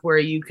that stuff where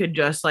you could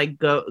just like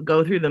go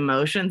through the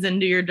motions and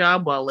do your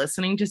job while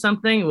listening to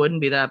something, it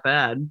wouldn't be that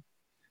bad.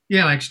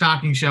 Yeah, like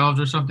stocking shelves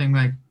or something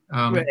like.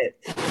 Right.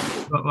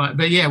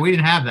 But yeah, we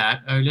didn't have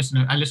that. I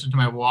listened to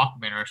my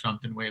Walkman or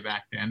something way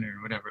back then,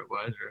 or whatever it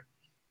was,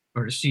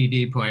 or the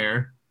CD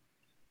player.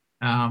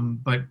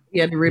 But you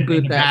had to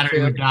reboot the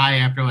battery would die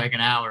after like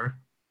an hour.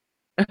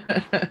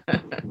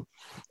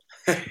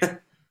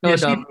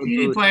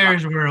 CD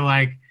players were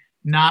like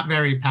not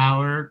very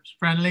power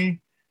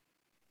friendly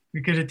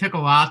because it took a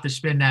lot to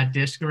spin that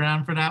disc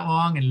around for that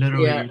long, and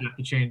literally you have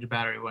to change the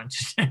battery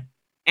once.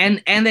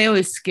 and they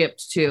always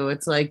skipped too.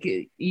 It's like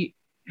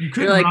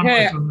you're like,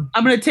 hey, I'm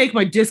gonna take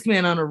my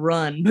Discman on a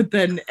run, but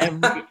then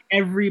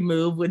every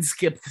move would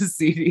skip the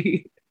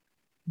CD.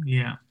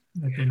 Yeah,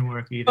 that didn't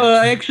work either.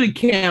 I actually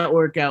can't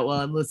work out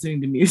while I'm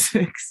listening to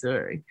music.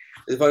 Sorry.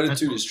 If I did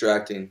too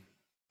distracting.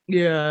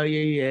 Yeah.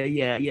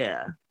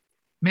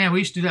 Man, we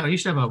used to do that. We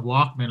used to have a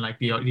Walkman, like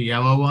the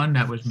yellow one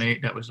that was like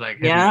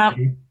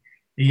the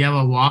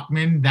yellow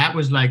Walkman. That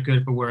was like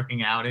good for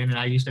working out in, and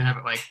I used to have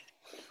it like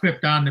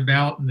clipped on the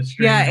belt and the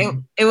string. Yeah,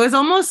 it was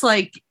almost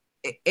like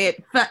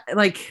it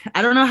like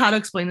I don't know how to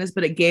explain this,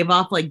 but it gave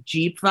off like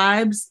Jeep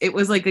vibes. It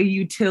was like a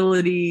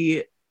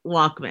utility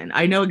Walkman.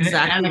 I know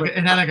exactly.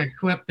 It had like a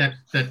clip that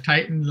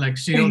tightened, like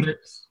sealed it.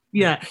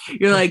 Yeah,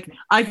 you're like,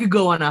 I could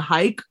go on a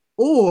hike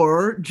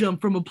or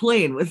jump from a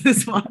plane with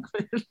this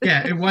Walkman.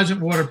 Yeah, it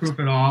wasn't waterproof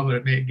at all,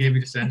 but it gave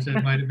you the sense that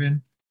it might have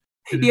been.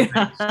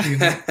 Yeah,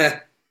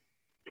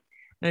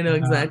 I know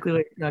exactly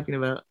what you're talking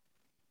about.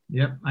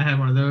 Yep, I had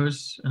one of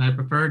those, and I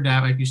preferred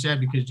that, like you said,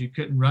 because you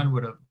couldn't run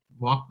with a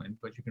Walkman,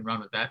 but you can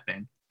run with that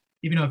thing.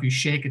 Even though if you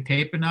shake a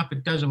tape enough,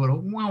 it does a little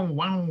wow,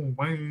 wow,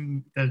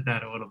 wow, does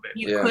that a little bit.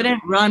 You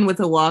couldn't run with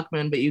a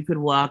Walkman, but you could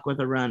walk with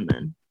a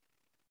Runman,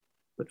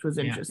 which was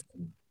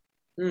interesting.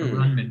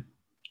 Runman.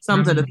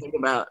 Something to think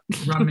about.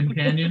 Runman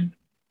Canyon.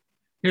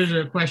 Here's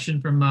a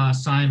question from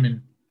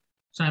Simon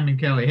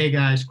Kelly. Hey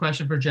guys,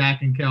 question for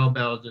Jack and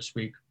Kettlebells this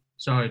week.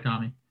 Sorry,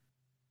 Tommy.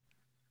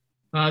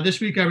 This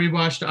week I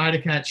rewatched the Ida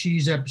Cat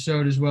Cheese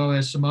episode as well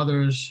as some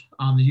others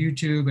on the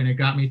YouTube, and it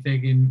got me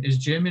thinking, is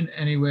Jim in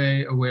any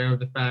way aware of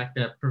the fact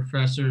that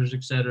professors,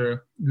 etc.,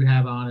 you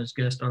have on as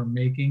guests are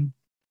making?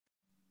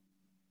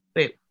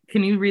 Wait,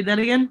 can you read that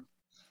again?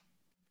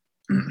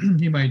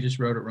 He might have just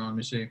wrote it wrong. Let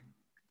me see.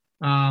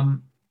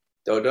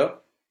 Dodo?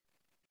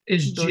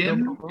 Is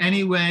Jim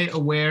any way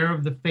aware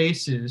of the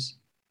faces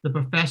the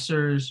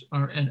professors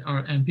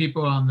and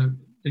people on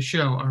the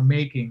show are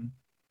making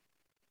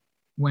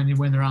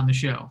when they're on the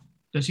show?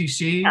 Does he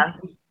see?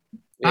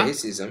 Yeah, he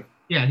sees them.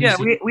 Yeah,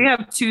 we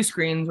have two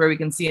screens where we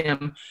can see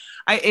him.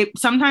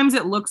 Sometimes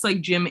it looks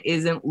like Jim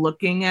isn't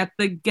looking at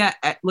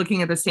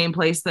looking at the same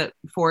place that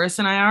Forrest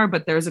and I are,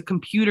 but there's a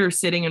computer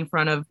sitting in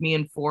front of me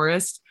and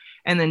Forrest,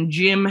 and then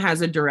Jim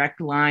has a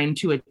direct line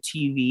to a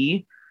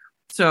TV.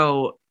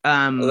 So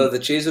although the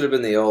cheese would have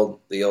been the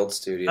old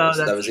studios,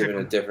 that was true.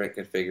 Even a different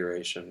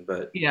configuration.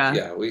 But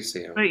yeah, we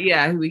see them. But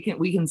yeah, we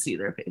can see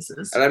their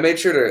faces. And I made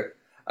sure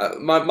to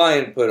my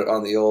input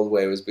on the old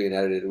way was being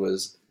edited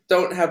was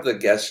don't have the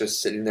guests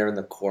just sitting there in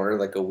the corner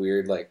like a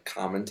weird like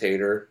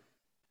commentator.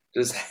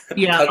 Just cut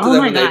to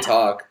them when they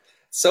talk.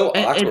 So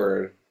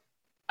awkward.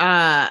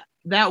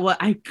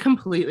 I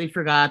completely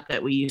forgot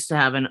that we used to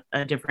have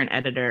a different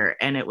editor,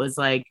 and it was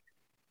like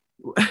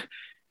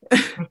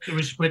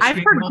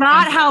I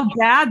forgot how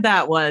bad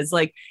that was.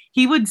 Like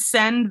he would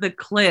send the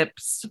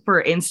clips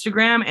for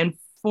Instagram, and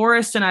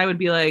Forrest and I would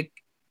be like,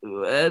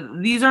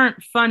 these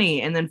aren't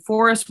funny. And then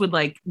Forrest would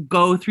like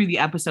go through the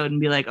episode and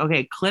be like,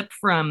 okay, clip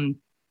from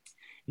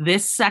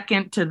this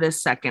second to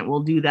this second,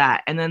 we'll do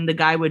that. And then the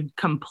guy would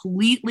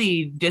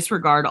completely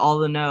disregard all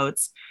the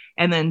notes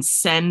and then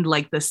send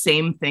like the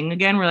same thing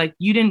again. We're like,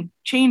 you didn't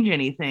change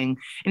anything.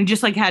 And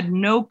just like had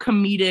no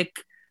comedic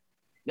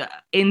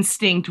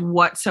instinct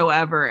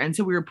whatsoever. And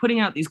so we were putting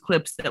out these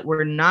clips that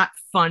were not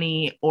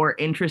funny or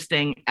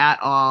interesting at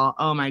all.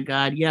 Oh my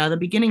God. Yeah. The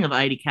beginning of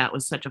ID Cat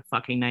was such a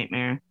fucking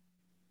nightmare.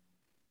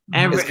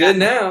 It's good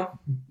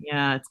now.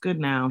 Yeah, it's good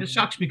now. It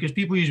sucks because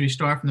people usually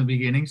start from the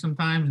beginning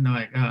sometimes, and they're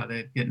like, oh,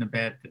 they're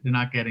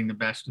not getting the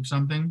best of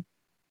something.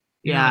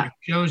 Yeah. Like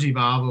shows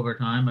evolve over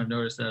time. I've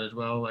noticed that as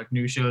well. Like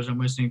new shows I'm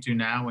listening to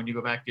now, when you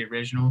go back to the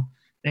original,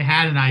 they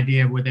had an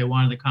idea of what they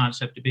wanted the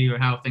concept to be or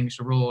how things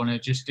to roll, and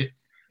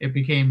it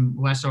became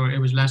less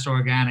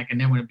organic. And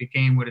then when it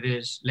became what it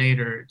is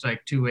later, it's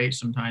like too late.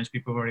 Sometimes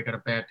people have already got a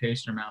bad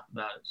taste in their mouth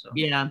about it. So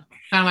yeah,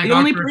 kind of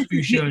like our first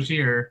few shows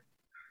here.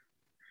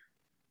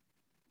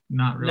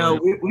 Not really. No,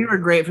 we were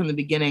great from the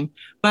beginning.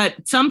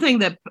 But something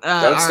that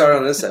don't start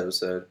on this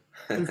episode.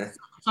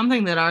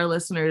 Something that our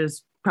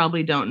listeners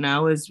probably don't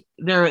know is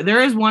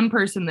there is one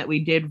person that we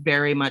did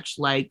very much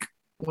like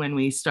when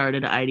we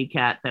started ID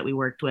Cat that we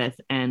worked with,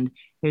 and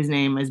his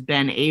name is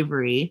Ben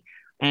Avery.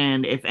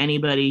 And if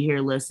anybody here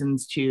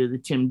listens to the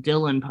Tim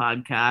Dillon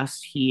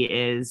podcast, he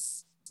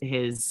is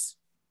his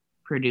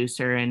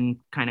producer and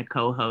kind of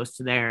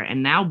co-host there.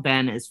 And now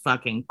Ben is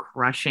fucking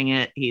crushing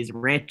it. He's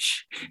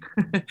rich.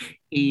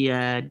 He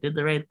did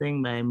the right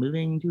thing by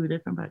moving to a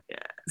different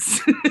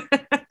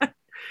podcast.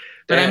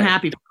 But I'm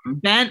happy for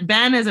him.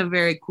 Ben is a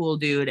very cool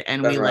dude,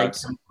 and we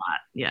like him a lot.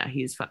 Yeah,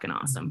 he's fucking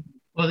awesome.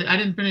 Well, I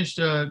didn't finish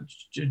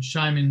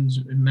Shimon's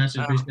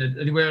message. He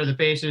said, where are the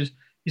faces?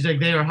 He's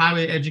like, they are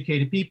highly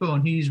educated people,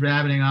 and he's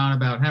rabbiting on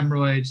about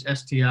hemorrhoids,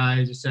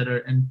 STIs,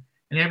 etc. And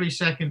every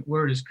second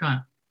word is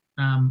cunt.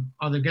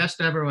 Are the guests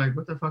ever like,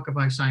 what the fuck have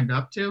I signed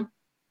up to?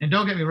 And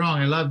don't get me wrong,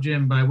 I love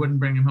Jim, but I wouldn't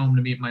bring him home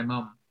to meet my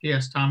mom.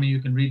 Yes, Tommy, you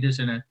can read this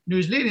in a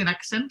New Zealand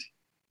accent.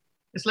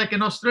 It's like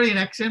an Australian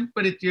accent,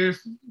 but you're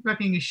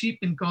fucking a sheep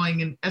and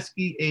calling an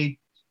esky a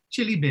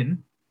chili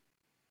bin.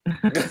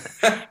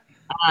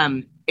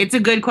 It's a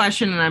good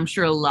question, and I'm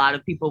sure a lot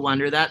of people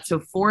wonder that. So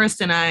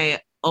Forrest and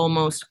I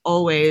almost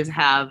always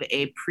have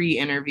a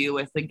pre-interview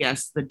with the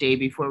guests the day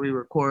before we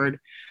record.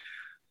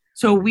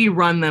 So we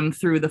run them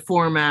through the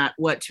format,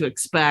 what to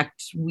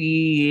expect.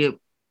 We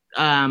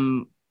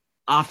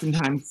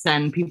oftentimes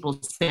send people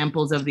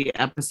samples of the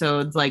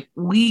episodes. Like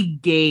we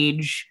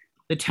gauge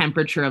the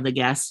temperature of the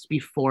guests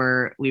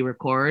before we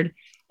record,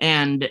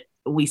 and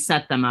we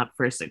set them up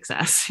for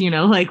success. You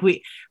know, like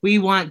we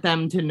want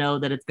them to know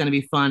that it's going to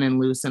be fun and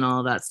loose and all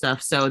of that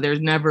stuff. So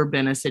there's never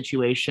been a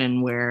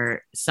situation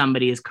where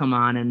somebody has come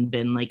on and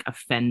been like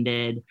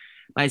offended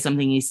by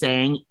something he's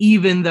saying,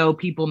 even though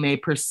people may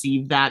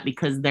perceive that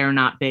because they're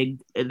not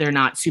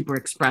super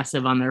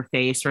expressive on their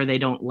face, or they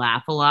don't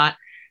laugh a lot.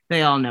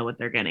 They all know what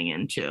they're getting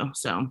into.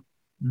 So,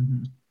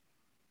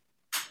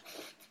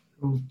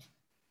 Cool.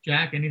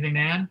 Jack, anything to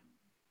add?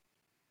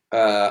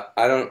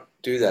 I don't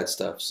do that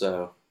stuff,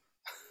 so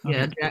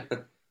yeah,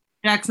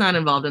 Jack's not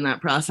involved in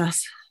that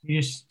process. He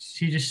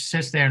just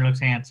sits there and looks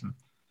handsome.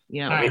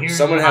 Yeah. All right,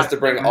 someone has to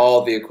bring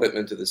all the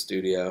equipment to the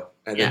studio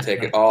and then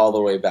take it all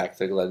the way back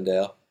to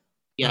Glendale.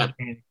 Yeah.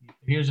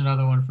 Here's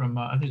another one from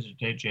I think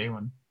it's a Jay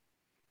one.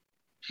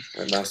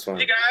 Last one.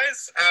 Hey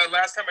guys,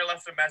 last time I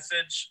left a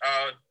message,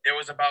 it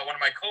was about one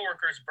of my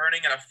coworkers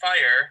burning in a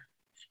fire,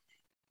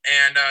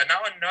 and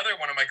now another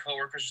one of my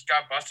coworkers just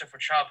got busted for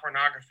child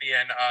pornography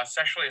and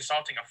sexually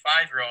assaulting a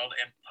 5-year-old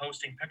and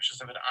posting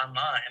pictures of it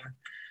online.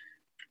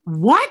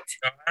 What?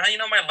 So,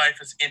 my life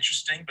is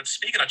interesting, but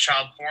speaking of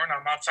child porn,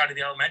 I'm outside of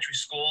the elementary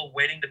school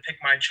waiting to pick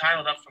my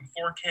child up from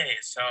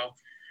 4K. So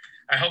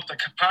I hope the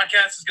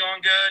podcast is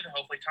going good.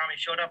 Hopefully Tommy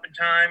showed up in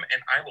time,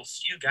 and I will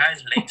see you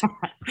guys later.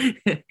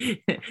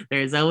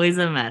 There's always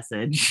a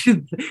message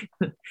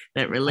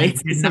that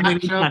relates to something.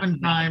 something. Not show up in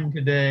time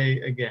today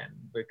again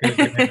because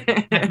of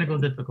technical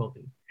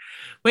difficulty.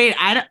 Wait,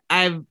 I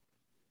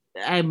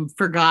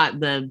forgot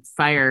the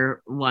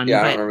fire one.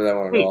 Yeah, I don't remember that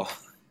one at all.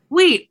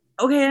 Wait.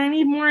 Okay, I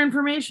need more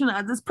information.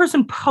 This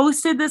person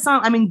posted this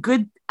on. I mean,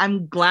 good.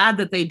 I'm glad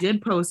that they did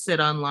post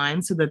it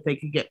online so that they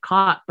could get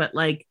caught. But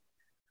like,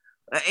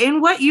 in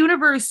what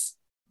universe?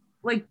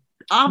 Like,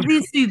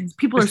 obviously,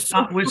 people are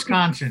so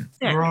Wisconsin,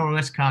 rural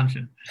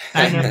Wisconsin,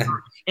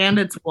 and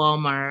it's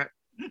Walmart.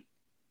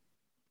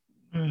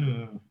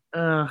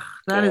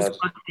 That is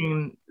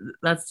fucking.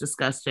 That's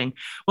disgusting.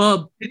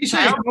 Well, did you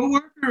say a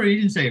coworker or you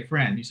didn't say a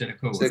friend? You said a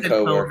coworker. It's a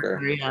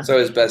coworker. Yeah. So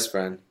his best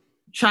friend.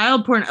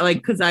 Child porn, like,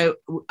 because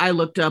I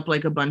looked up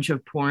like a bunch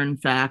of porn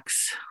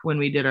facts when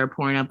we did our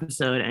porn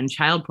episode, and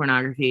child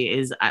pornography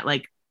is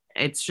like,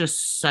 it's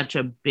just such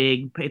a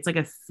big, it's like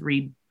a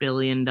 $3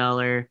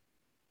 billion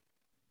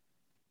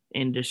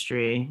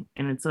industry,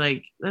 and it's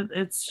like,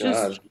 it's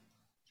just.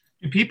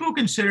 Do people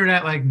consider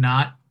that like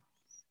not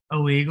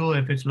illegal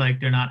if it's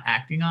like they're not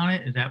acting on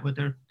it? Is that what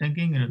they're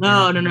thinking?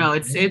 No.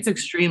 It's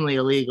extremely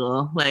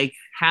illegal. Like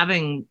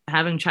having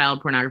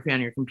child pornography on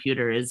your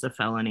computer is a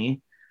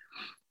felony.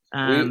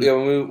 When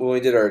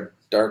we did our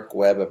dark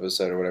web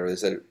episode or whatever, they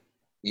said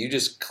you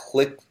just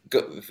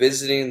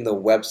visiting the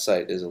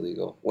website is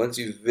illegal. Once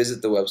you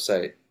visit the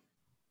website,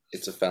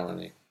 it's a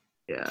felony.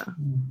 Yeah,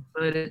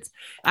 but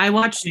I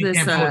watched this.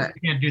 You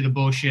can't do the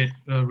bullshit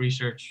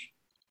research.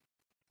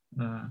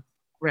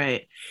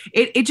 Right.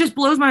 It just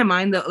blows my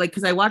mind though, like,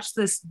 because I watched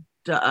this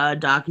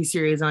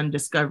docuseries on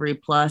Discovery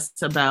Plus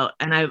about,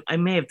 and I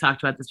may have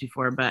talked about this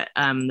before, but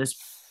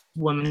this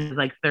woman is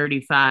like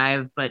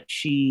 35, but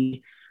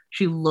she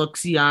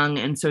looks young,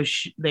 and so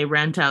they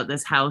rent out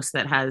this house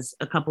that has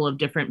a couple of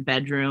different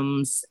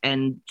bedrooms,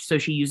 and so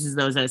she uses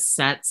those as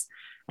sets,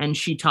 and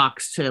she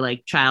talks to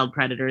like child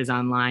predators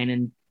online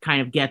and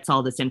kind of gets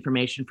all this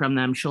information from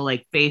them. She'll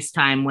like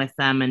FaceTime with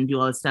them and do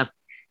all this stuff,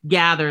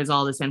 gathers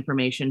all this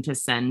information to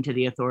send to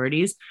the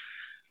authorities.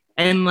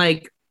 And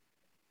like,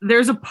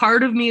 there's a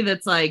part of me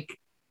that's like,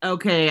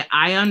 okay,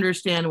 I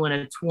understand when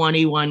a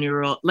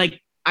 21-year-old,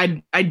 like,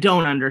 I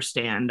don't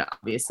understand,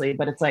 obviously,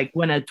 but it's like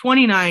when a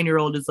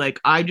 29-year-old is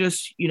like, I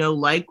just,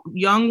 like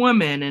young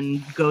women,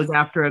 and goes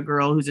after a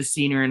girl who's a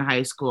senior in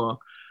high school.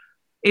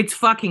 It's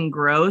fucking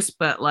gross,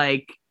 but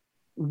like,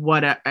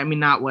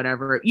 not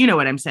whatever, you know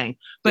what I'm saying?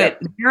 But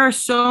There are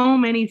so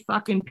many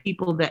fucking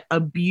people that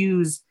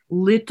abuse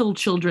little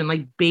children,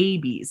 like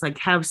babies, like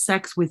have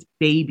sex with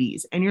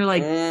babies. And you're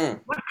like,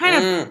 what kind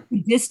of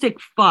sadistic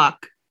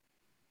fuck?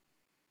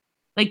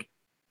 Like,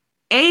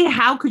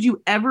 how could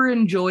you ever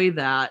enjoy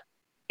that?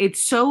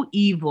 It's so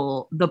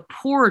evil. The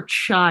poor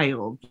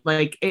child.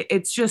 Like,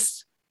 it's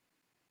just,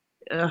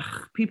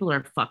 people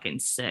are fucking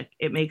sick.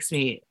 It makes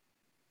me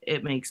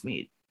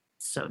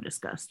so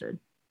disgusted.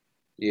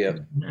 Yeah.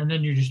 And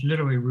then you're just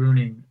literally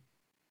ruining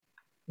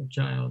the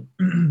child.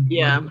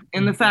 Yeah.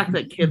 And the fact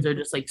that kids are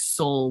just like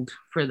sold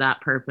for that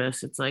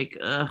purpose. It's like,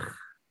 ugh.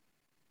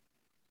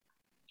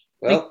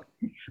 Well,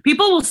 like,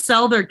 people will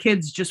sell their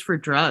kids just for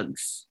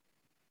drugs.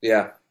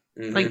 Yeah.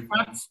 Mm-hmm. Like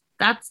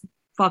that's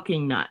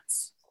fucking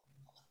nuts.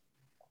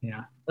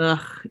 Yeah.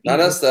 Ugh.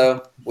 Not us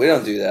though. We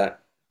don't do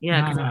that.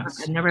 Yeah,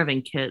 because I'm never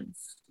having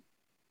kids.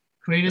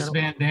 Cletus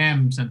Van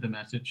Dam sent the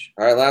message.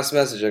 All right, last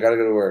message. I gotta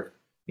go to work.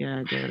 Yeah,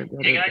 I gotta go.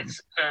 Hey guys,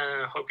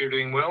 hope you're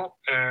doing well.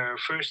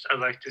 First, I'd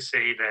like to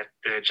say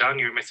that John,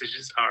 your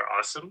messages are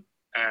awesome.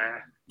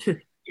 You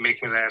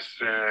make me laugh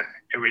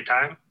every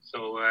time.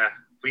 So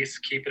please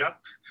keep it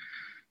up.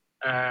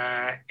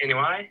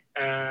 Anyway,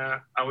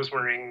 I was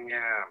wondering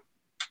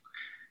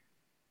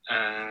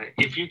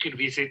if you could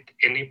visit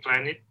any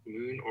planet,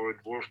 moon, or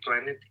dwarf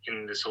planet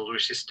in the solar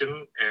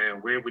system,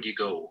 where would you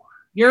go?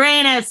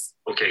 Uranus.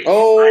 Okay.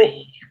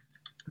 Oh.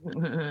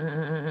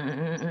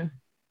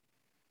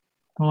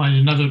 Hold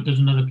on, there's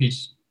another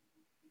piece.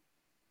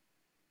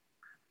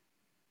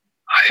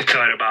 I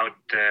thought about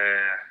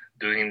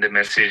doing the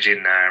message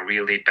in a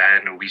really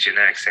bad Norwegian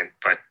accent,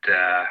 but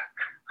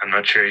I'm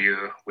not sure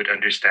you would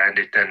understand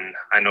it, and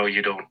I know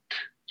you're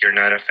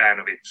not a fan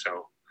of it,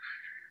 so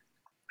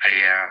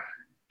I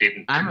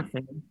didn't. I'm a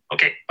fan.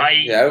 Okay, bye.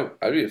 Yeah,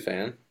 I'd be a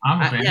fan.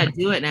 I'm a fan. Yeah,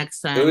 do it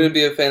next time. Who wouldn't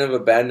be a fan of a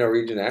bad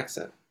Norwegian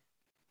accent?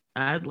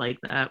 I'd like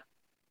that.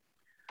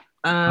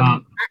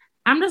 I'm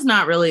just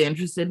not really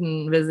interested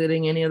in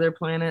visiting any other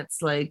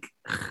planets. Like,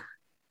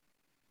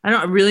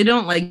 I really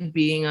don't like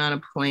being on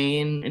a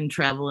plane and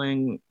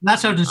traveling.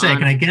 That's what I was gonna say.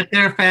 Can I get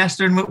there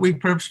faster than what we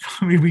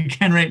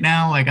can right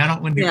now? Like, I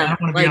don't want to. Yeah,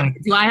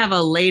 like, do I have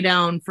a lay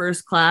down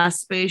first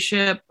class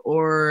spaceship,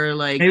 or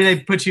like maybe they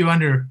put you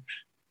under?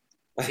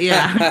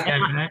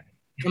 Yeah.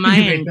 Am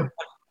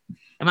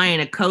I in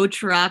a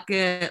coach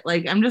rocket?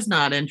 Like, I'm just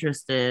not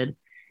interested.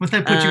 What if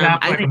they put you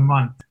out for like a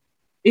month?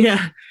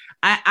 Yeah.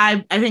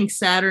 I think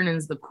Saturn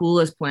is the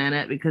coolest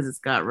planet because it's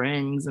got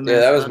rings. And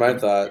that was my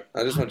thought.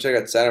 I just want to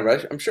check out Saturn,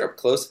 but I'm sure up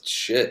close it's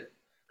shit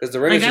because the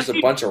ring is just a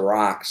bunch of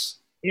rocks.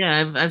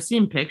 Yeah, I've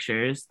seen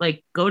pictures.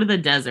 Like, go to the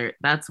desert.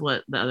 That's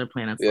what the other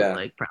planets look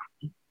like.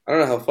 Probably. I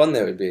don't know how fun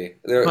they would be.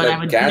 They're but like I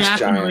would gas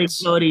definitely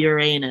giants. go to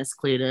Uranus,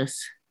 Cletus.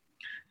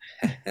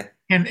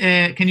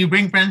 Can you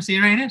bring friends to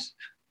Uranus?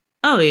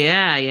 Oh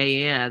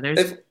yeah.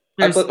 There's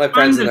I put my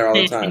friends in there all the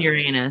space time. in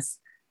Uranus.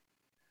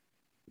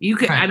 You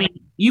could, I mean,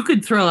 you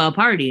could throw a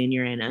party in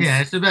Uranus.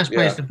 Yeah, it's the best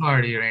place to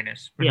party,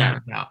 Uranus. Without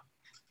a doubt.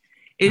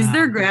 Is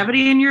there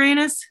gravity in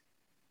Uranus?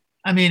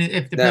 I mean,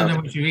 it depends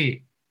on what you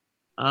eat.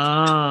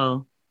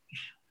 Oh,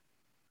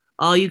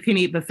 all you can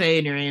eat buffet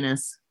in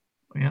Uranus.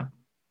 Yeah.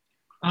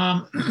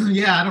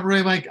 Yeah, I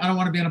don't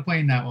want to be on a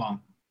plane that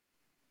long.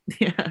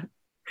 Yeah.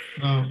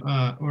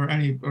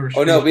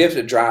 Oh no, we have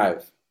to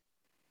drive.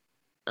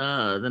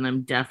 Then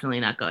I'm definitely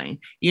not going.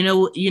 You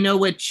know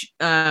which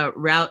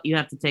route you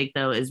have to take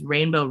though is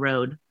Rainbow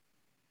Road.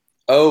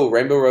 Oh,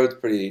 Rainbow Road's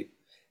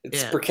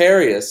it's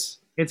precarious.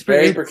 It's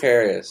very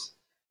precarious.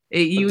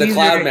 The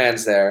Cloud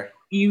Man's there.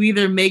 You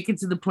either make it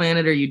to the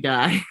planet or you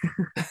die.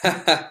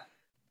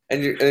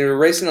 and you're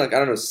racing like, I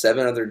don't know,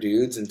 7 other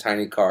dudes in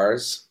tiny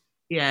cars.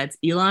 Yeah, it's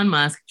Elon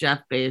Musk,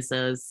 Jeff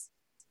Bezos,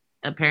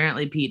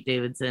 apparently Pete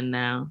Davidson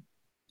now.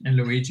 And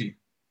Luigi.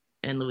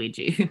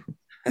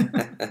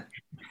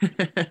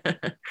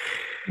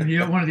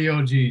 You're one of the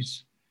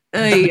OGs.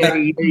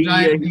 A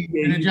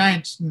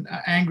giant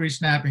angry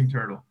snapping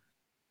turtle.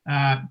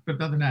 But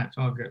other than that, it's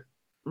all good.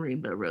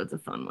 Rainbow Road's a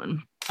fun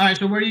one. All right,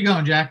 so where are you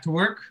going, Jack? To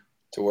work?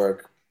 To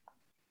work.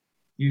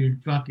 You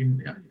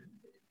fucking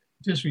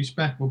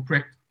disrespectful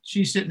prick.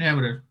 She's sitting there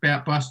with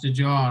a busted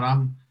jaw, and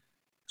I'm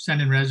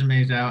sending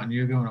resumes out, and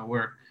you're going to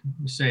work.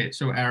 You say it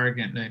so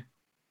arrogantly.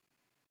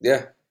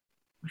 Yeah.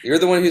 You're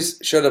the one who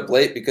showed up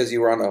late because you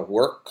were on a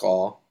work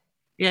call.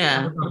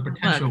 Yeah. A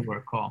potential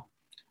work call.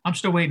 I'm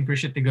still waiting for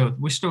shit to go.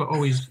 We're still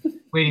always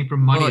waiting for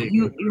money.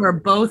 Well, you are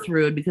both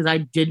rude because I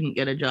didn't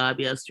get a job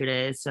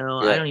yesterday, so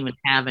I don't even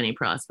have any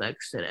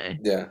prospects today.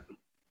 Yeah.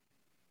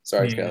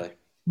 Sorry, Kelly.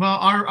 Well,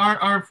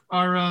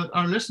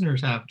 our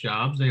listeners have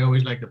jobs. They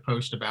always like to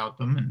post about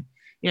them and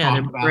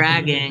they're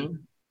bragging.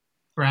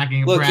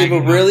 Look, you have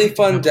a really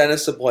fun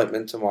dentist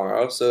appointment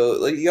tomorrow,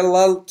 so you got a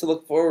lot to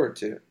look forward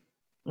to.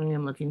 I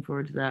am looking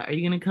forward to that. Are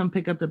you gonna come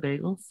pick up the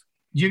bagels?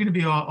 You're gonna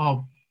be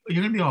all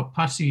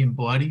pussy and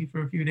bloody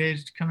for a few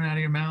days coming out of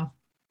your mouth.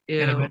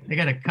 Yeah. They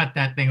gotta cut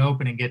that thing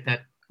open and get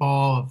that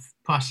ball of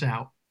pus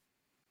out.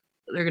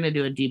 They're gonna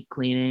do a deep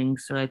cleaning,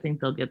 so I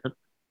think they'll get the.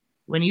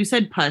 When you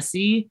said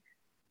pussy,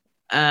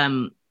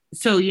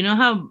 so you know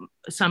how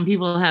some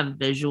people have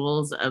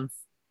visuals of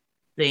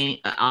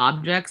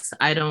objects.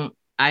 I don't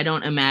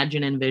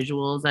imagine in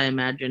visuals. I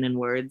imagine in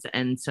words,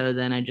 and so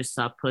then I just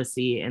saw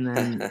pussy, and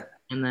then.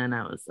 And then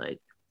I was like,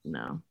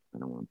 no, I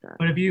don't want that.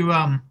 But if you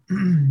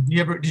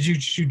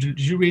did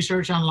you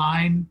research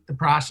online the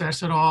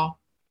process at all?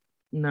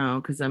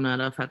 No, because I'm not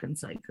a fucking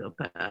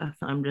psychopath.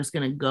 I'm just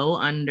gonna go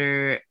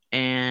under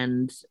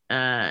and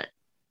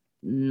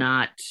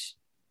not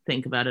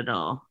think about it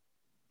all.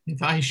 You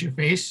ice your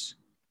face?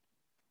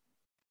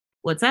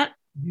 What's that?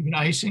 You've been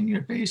icing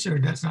your face, or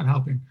that's not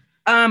helping?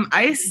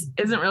 Ice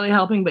isn't really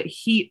helping, but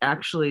heat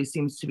actually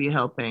seems to be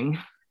helping.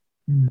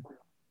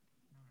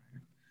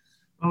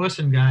 Well,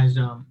 listen, guys,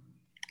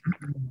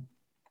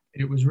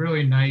 it was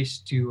really nice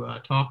to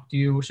talk to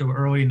you so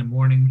early in the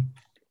morning.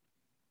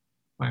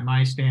 By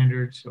my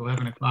standards,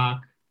 11 o'clock.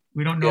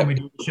 We don't normally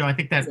do the show. I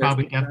think that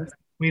probably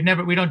we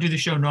don't do the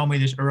show normally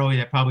this early.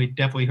 That probably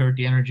definitely hurt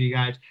the energy,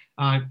 guys.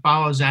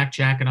 Follow Zach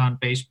Jacket on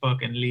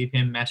Facebook and leave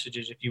him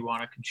messages if you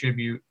want to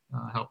contribute,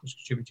 help us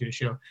contribute to the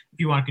show. If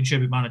you want to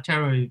contribute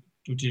monetarily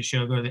to the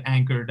show, go to the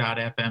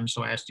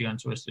anchor.fm/The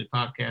Unsolicited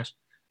Podcast.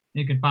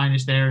 You can find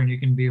us there, and you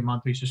can be a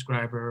monthly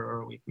subscriber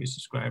or a weekly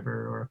subscriber,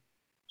 or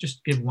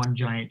just give one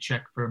giant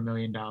check for $1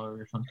 million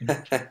or something.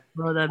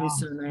 Bro, that'd be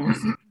so nice.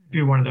 If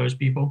you're one of those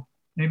people,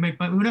 who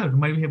knows?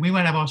 We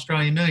might have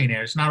Australian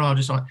millionaires.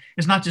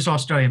 It's not just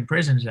Australian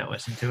prisons that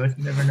listen to us.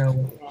 You never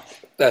know.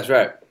 That's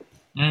right.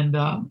 And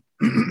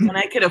and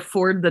I could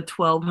afford the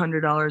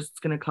 $1,200 it's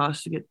going to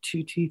cost to get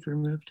 2 teeth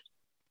removed.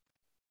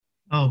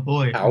 Oh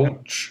boy!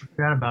 Ouch! I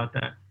forgot about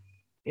that.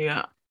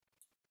 Yeah.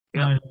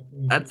 Yeah.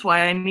 That's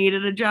why I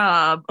needed a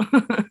job.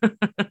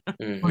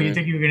 Mm-hmm. Well, you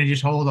think you were going to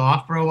just hold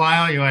off for a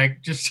while? You're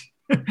like, just.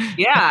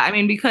 Yeah. I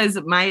mean, because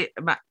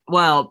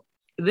well,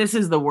 this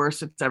is the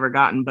worst it's ever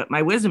gotten, but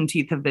my wisdom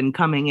teeth have been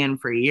coming in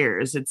for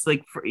years. It's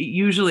like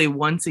usually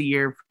once a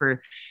year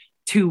for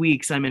 2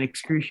 weeks, I'm in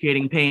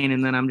excruciating pain.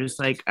 And then I'm just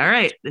like, all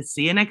right, let's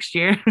see you next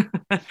year.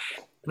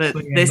 But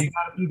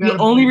the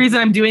only reason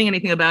I'm doing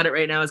anything about it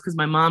right now is because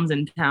my mom's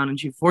in town and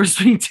she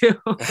forced me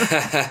to.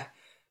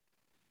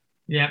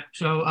 Yeah.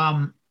 So,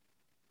 all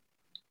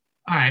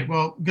right.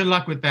 Well, good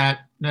luck with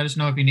that. Let us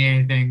know if you need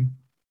anything.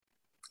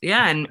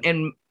 Yeah,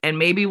 and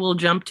maybe we'll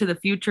jump to the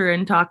future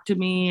and talk to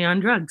me on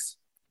drugs.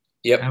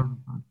 Yep. All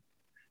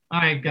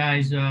right,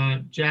 guys.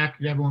 Jack,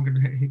 everyone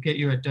can get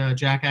you at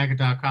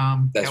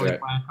jackaggett.com. That's right.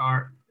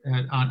 Blackheart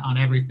on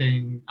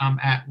everything. I'm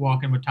at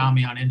Walking with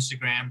Tommy on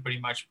Instagram pretty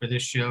much for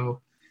this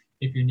show.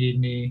 If you need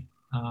me,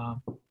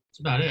 that's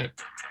about it.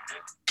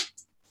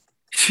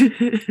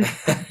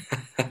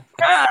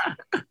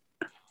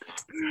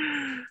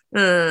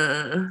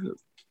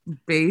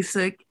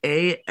 Basic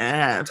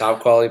AF. Top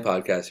quality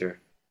podcast here.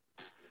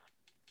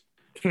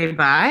 Okay,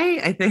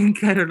 bye. I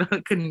think I don't know. I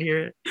couldn't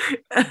hear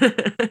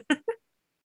it.